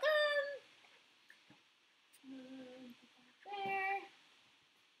 You're welcome! There.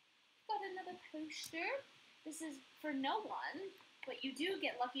 Got another poster. This is for no one. But you do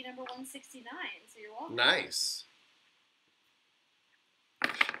get lucky number 169, so you're welcome. Nice.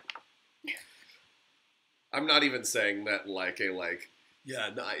 I'm not even saying that like yeah,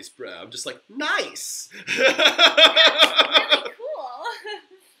 nice, bro. I'm just like, nice. That's really cool.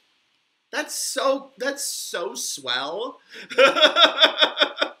 That's so swell.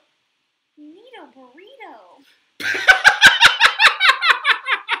 Neato burrito.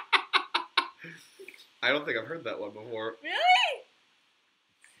 I don't think I've heard that one before. Really?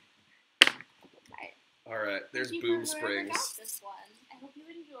 All right, there's Thank you Boom for whoever got Springs. this one. I hope you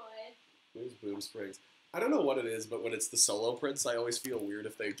enjoyed. There's Boom Springs. I don't know what it is, but when it's the solo prince, I always feel weird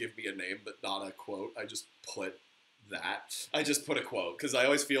if they give me a name but not a quote. I just put that. I just put a quote because I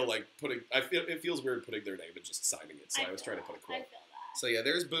always feel like it feels weird putting their name and just signing it. So I was trying to put a quote. I feel that. So yeah,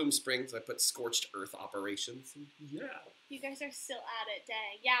 there's Boom Springs. I put Scorched Earth Operations. Yeah. You guys are still at it,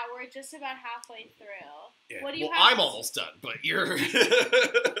 dang. Yeah, we're just about halfway through. Yeah. What do you well, have I'm almost done, but you're.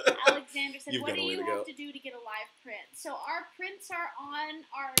 Alexander said, You've what got do a way you to have go. to do to get a live print? So our prints are on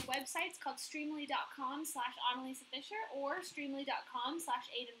our websites called streamily.com/AnalesaFisher or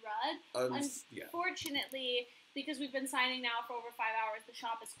streamily.com/AidenRudd. Yeah. Unfortunately, because we've been signing now for over 5 hours, the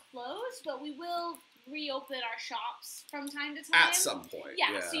shop is closed, but we will reopen our shops from time to time. At some point.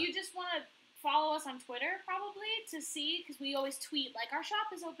 Yeah, so you just want to follow us on Twitter probably to see, because we always tweet like our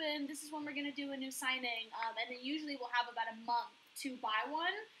shop is open, this is when we're going to do a new signing, and then usually we'll have about a month to buy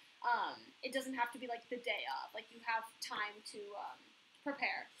one. It doesn't have to be like the day of, like you have time to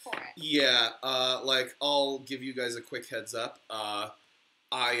prepare for it. Yeah, like I'll give you guys a quick heads up. I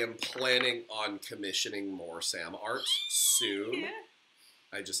am planning on commissioning more Sam art soon. Yeah.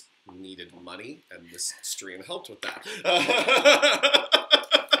 I just needed money, and this stream helped with that.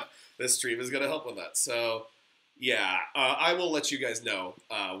 This stream is going to help with that. So, yeah, I will let you guys know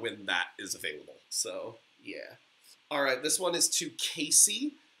when that is available. So, yeah. All right, this one is to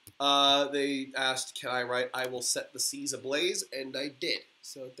Casey. They asked, can I write, I will set the seas ablaze, and I did.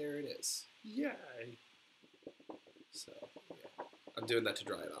 So, there it is. Yay. So, yeah. I'm doing that to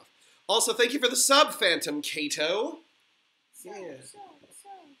dry it off. Also, thank you for the sub, Phantom Kato. Yeah.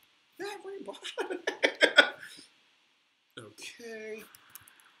 Everybody. Okay.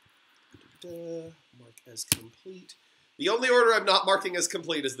 Mark as complete. The only order I'm not marking as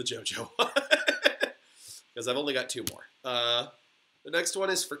complete is the JoJo one. Because I've only got 2 more. The next one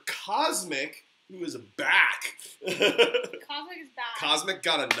is for Cosmic, who is back. Cosmic is back. Cosmic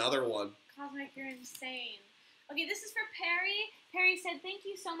got another one. Cosmic, you're insane. Okay, this is for Perry. Perry said, thank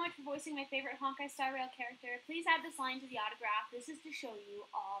you so much for voicing my favorite Honkai Star Rail character. Please add this line to the autograph. This is to show you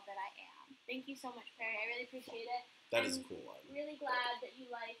all that I am. Thank you so much, Perry. I really appreciate it. That is a cool line. Really glad that you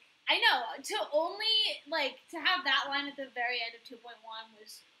like... I know, to have that line at the very end of 2.1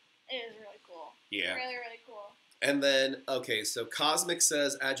 is really cool. Yeah. Really, really cool. And then, okay, so Cosmic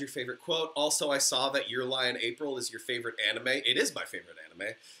says, add your favorite quote. Also, I saw that Your Lie in April is your favorite anime. It is my favorite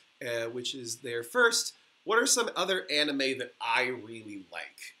anime, which is there first. What are some other anime that I really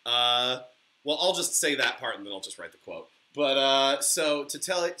like? Well, I'll just say that part and then I'll just write the quote. But, so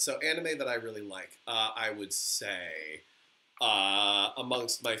anime that I really like, I would say,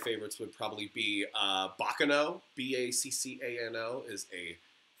 amongst my favorites would probably be Baccano, Baccano, is a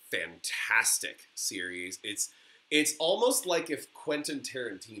fantastic series. It's almost like if Quentin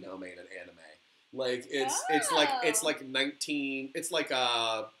Tarantino made an anime. Like it's like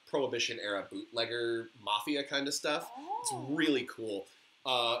a Prohibition era bootlegger mafia kind of stuff. It's really cool.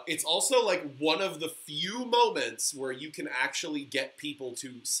 It's also like one of the few moments where you can actually get people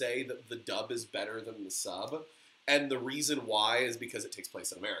to say that the dub is better than the sub. And the reason why is because it takes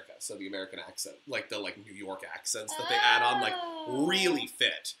place in America. So the American accent, like the New York accents that they add on, really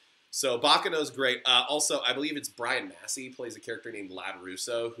fit. So Baccano's great. Also, I believe it's Brian Massey plays a character named Lad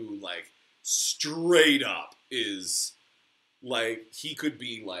Russo who, straight up is, he could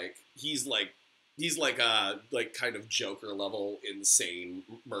be, he's kind of Joker level, insane,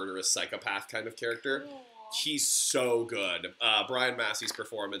 murderous psychopath kind of character. Cool. He's so good. Brian Massey's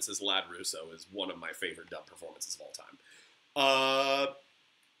performance as Lad Russo is one of my favorite dub performances of all time.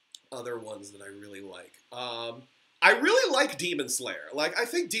 Other ones that I really like. I really like Demon Slayer. I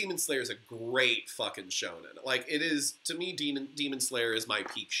think Demon Slayer is a great fucking shonen. It is, to me, Demon Slayer is my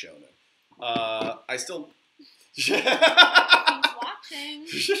peak shonen. I still... He's watching.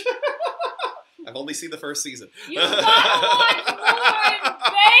 I've only seen the first season. You gotta watch more! I'm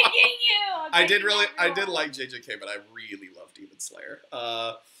begging you! I did like JJK, but I really love Demon Slayer.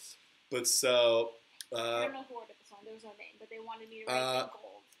 I don't know who ordered this one. There was no name, but they wanted me to write in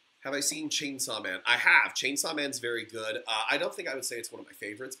gold. Have I seen Chainsaw Man? I have. Chainsaw Man's very good. I don't think I would say it's one of my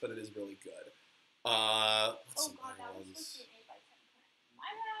favorites, but it is really good. What's some other that was ones? supposed to be an 8x10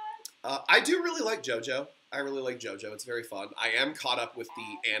 I do really like JoJo. I really like JoJo. It's very fun. I am caught up with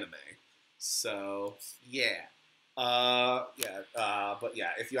the anime. So, yeah. But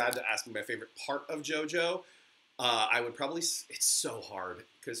yeah, if you had to ask me my favorite part of JoJo, I would probably, it's so hard,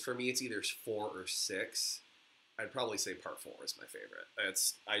 because for me it's either 4 or 6. I'd probably say part 4 is my favorite.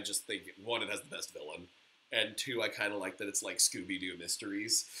 I just think, 1, it has the best villain, and 2, I kind of like that it's like Scooby-Doo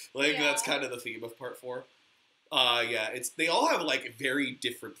mysteries. Like, that's kind of the theme of part 4. Yeah, they all have like very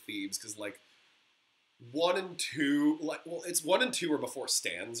different themes, because like 1 and 2, it's 1 and 2 are before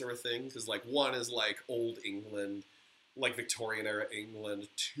stands are a thing, because like 1 is like old England, like Victorian era England.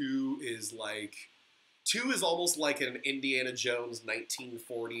 2 is almost like an Indiana Jones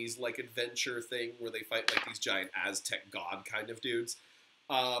 1940s like adventure thing where they fight like these giant Aztec god kind of dudes.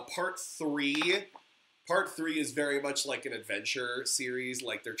 Part 3 is very much like an adventure series,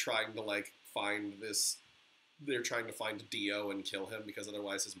 like they're trying to find Dio and kill him because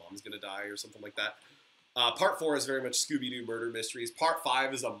otherwise his mom's gonna die or something like that. Part 4 is very much Scooby-Doo murder mysteries. Part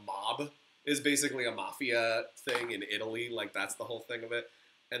 5 is basically a mafia thing in Italy, like that's the whole thing of it.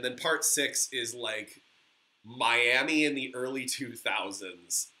 And then part 6 is like Miami in the early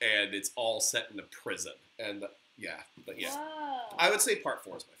 2000s, and it's all set in a prison. And Whoa. I would say part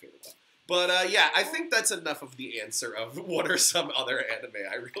 4 is my favorite one. But I think that's enough of the answer of what are some other anime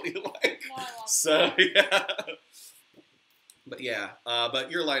I really like. No, I love So that. yeah.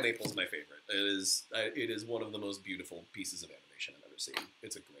 But Your Lie in April is my favorite. It is one of the most beautiful pieces of animation I've ever seen.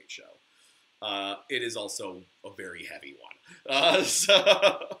 It's a great show. It is also a very heavy one.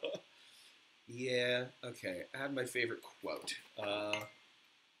 Yeah, okay. Add my favorite quote.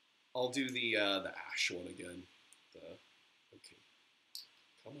 I'll do the Ash one again. Okay.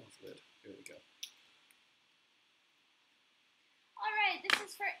 Come off, lid. There we go. Alright, this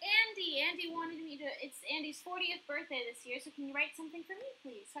is for Andy. Andy wanted me to, it's Andy's 40th birthday this year, so can you write something for me,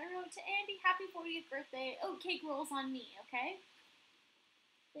 please? So I wrote to Andy, happy 40th birthday. Oh, cake rolls on me, okay?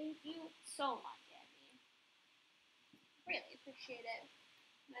 Thank you so much, Andy. Really appreciate it.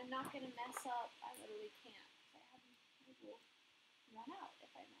 And I'm not going to mess up. I literally can't. I will run out if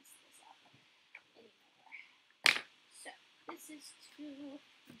I mess this up anymore. So, this is to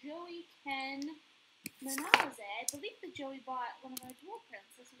Joey Ken Manaze. I believe that Joey bought one of our dual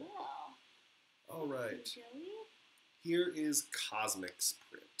prints as well. All right. Joey? Here is Cosmic's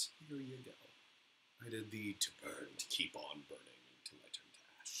print. Here you go. I did the to burn, to keep on burning until I turn to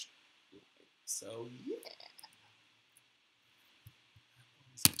ash. So, yeah. That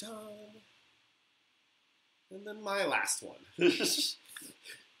one's done. And then my last one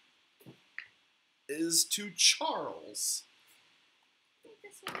is to Charles. I think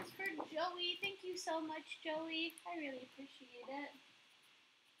this one is for Joey. Thank you so much, Joey. I really appreciate it.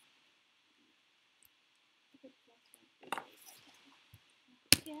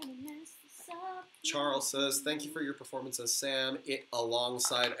 Charles says, thank you for your performance as Sam. It,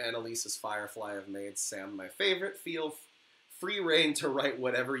 alongside Analesa's Firefly, have made Sam my favorite. Feel free reign to write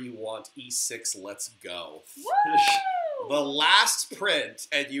whatever you want. E6, let's go. Woo! The last print,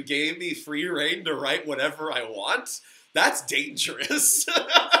 and you gave me free reign to write whatever I want? That's dangerous.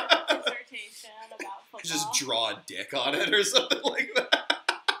 Dissertation about football. Just draw a dick on it or something like that.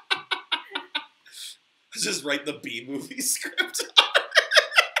 Just write the B-movie script.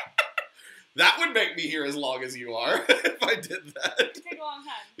 That would make me here as long as you are if I did that. It would take a long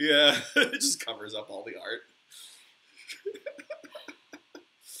time. Yeah, it just covers up all the art.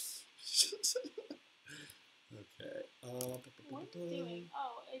 Okay. What are you doing?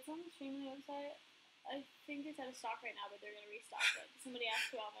 Oh, it's on the Streamily website. I think it's out of stock right now, but they're going to restock it. Somebody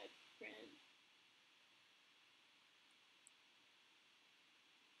asked about my print.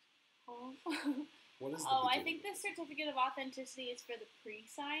 What is the I think the certificate of authenticity is for the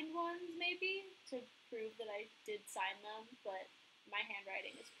pre-signed ones, maybe, to prove that I did sign them, but my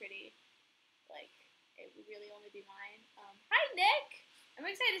handwriting is pretty, like, it would really only be mine. Hi, Nick! I'm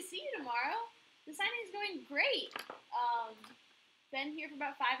excited to see you tomorrow. The signing is going great. Been here for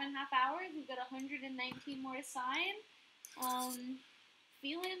about 5.5 hours. We've got 119 more to sign.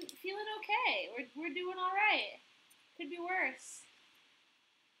 Feeling okay. We're doing all right. Could be worse.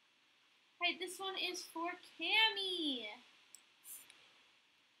 Hey, this one is for Cammy.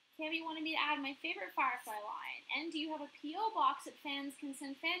 Cammy wanted me to add my favorite Firefly line. And do you have a P.O. box that fans can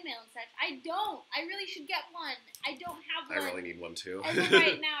send fan mail and such? I don't. I really should get one. I don't have one. I really need one too. As of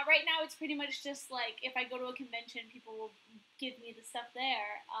right now it's pretty much just like if I go to a convention, people will give me the stuff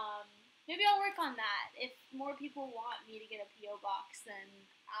there. Maybe I'll work on that. If more people want me to get a P.O. box, then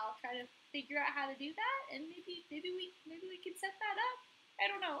I'll try to figure out how to do that, and maybe we can set that up. I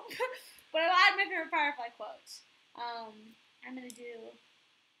don't know. But I'll add my favorite Firefly quote. I'm gonna do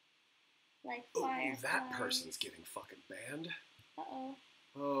Like Oh, fireflies. that person's getting fucking banned. Uh-oh.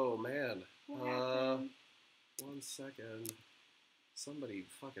 Oh, man. What happened? 1 second. Somebody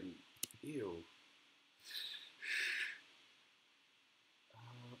fucking... Ew.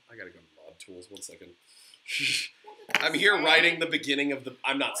 I gotta go to mod tools. 1 second. I'm here writing the beginning of the...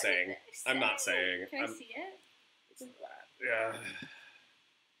 I'm not saying. I'm not saying. Can I see it? It's that. Yeah.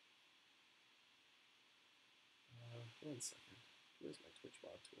 1 second. Where's my Twitch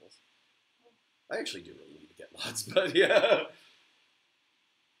mod tools? I actually do really need to get mods, but yeah.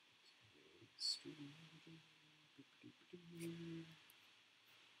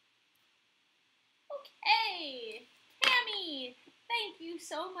 Okay, Cammy! Thank you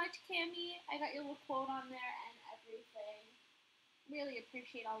so much, Cammy. I got your little quote on there and everything. Really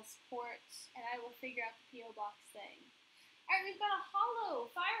appreciate all the support, and I will figure out the P.O. Box thing. Alright, we've got a hollow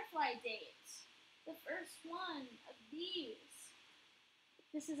Firefly date. The first one of these.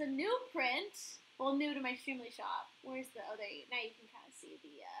 This is a new print. Well, new to my Streamily shop. Where's the other? Now you can kind of see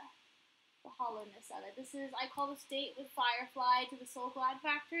the hollowness of it. This is, I call this date with Firefly to the Soul Glad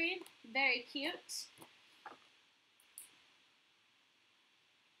Factory. Very cute.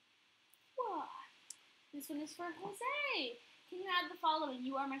 Whoa. This one is for Jose. Can you add the following?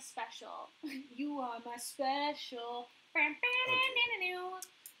 You are my special. You are my special. Okay.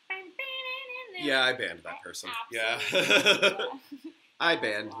 Yeah, I banned that person. Yeah. I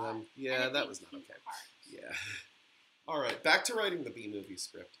banned them. Yeah, that was not okay. Yeah. All right, back to writing the B-movie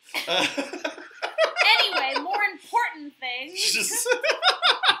script. Anyway, more important things.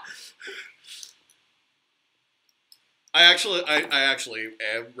 I actually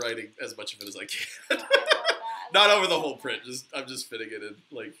am writing as much of it as I can. Not over the whole print. I'm just fitting it in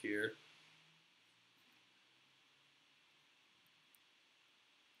like here.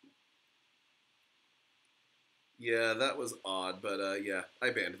 Yeah, that was odd, but yeah, I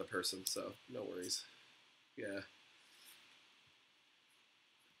banned the person, so no worries. Yeah.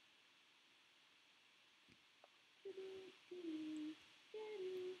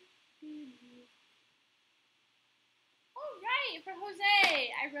 Alright, for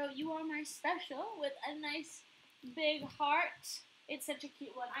Jose, I wrote "You Are My Special" with a nice big heart. It's such a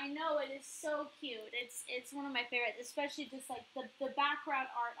cute one. I know, it is so cute. It's one of my favorites, especially just like the background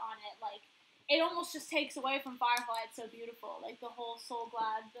art on it. Like, it almost just takes away from Firefly. It's so beautiful. Like the whole Soul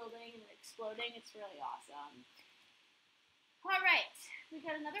Glad building and exploding. It's really awesome. Alright, we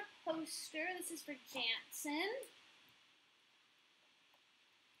got another poster. This is for Jansen.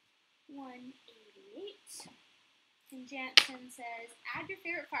 188. And Jansen says, add your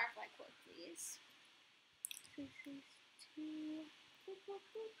favorite Firefly quote, please.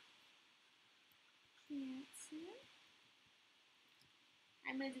 Jansen.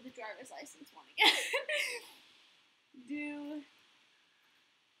 I'm going to do the driver's license one again. Do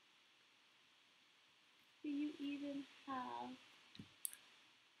you even have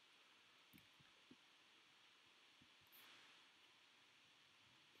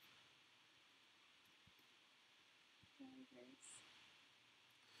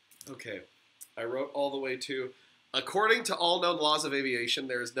Okay, I wrote all the way to, according to all known laws of aviation,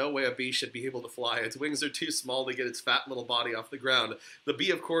 there is no way a bee should be able to fly. Its wings are too small to get its fat little body off the ground. The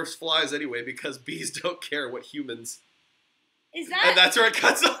bee, of course, flies anyway because bees don't care what humans... Is that... And that's where it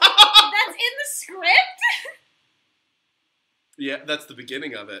cuts off! That's in the script? Yeah, that's the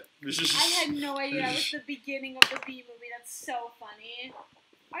beginning of it. I had no idea that was the beginning of the Bee movie. That's so funny.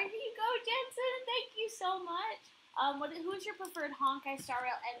 Alright, here you go, Jensen. Thank you so much. Who's your preferred Honkai Star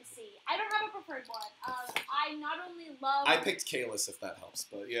Rail MC? I don't have a preferred one. I not only love... I picked Kalis, if that helps,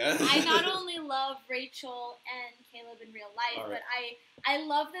 but yeah. I not only love Rachel and Caleb in real life, right. but I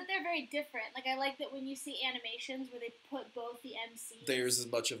love that they're very different. Like, I like that when you see animations where they put both the MCs... There's as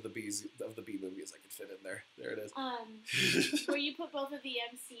much of the Bee movie as I could fit in there. There it is. Where you put both of the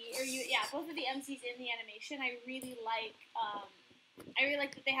both of the MCs in the animation. I really like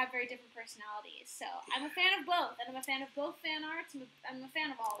that they have very different personalities. So I'm a fan of both, and I'm a fan of both fan arts. I'm a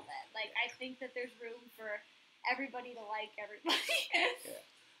fan of all of it. Like, I think that there's room for everybody to like everybody.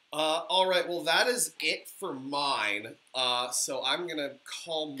 Yeah. All right, well, that is it for mine. So I'm going to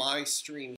call my stream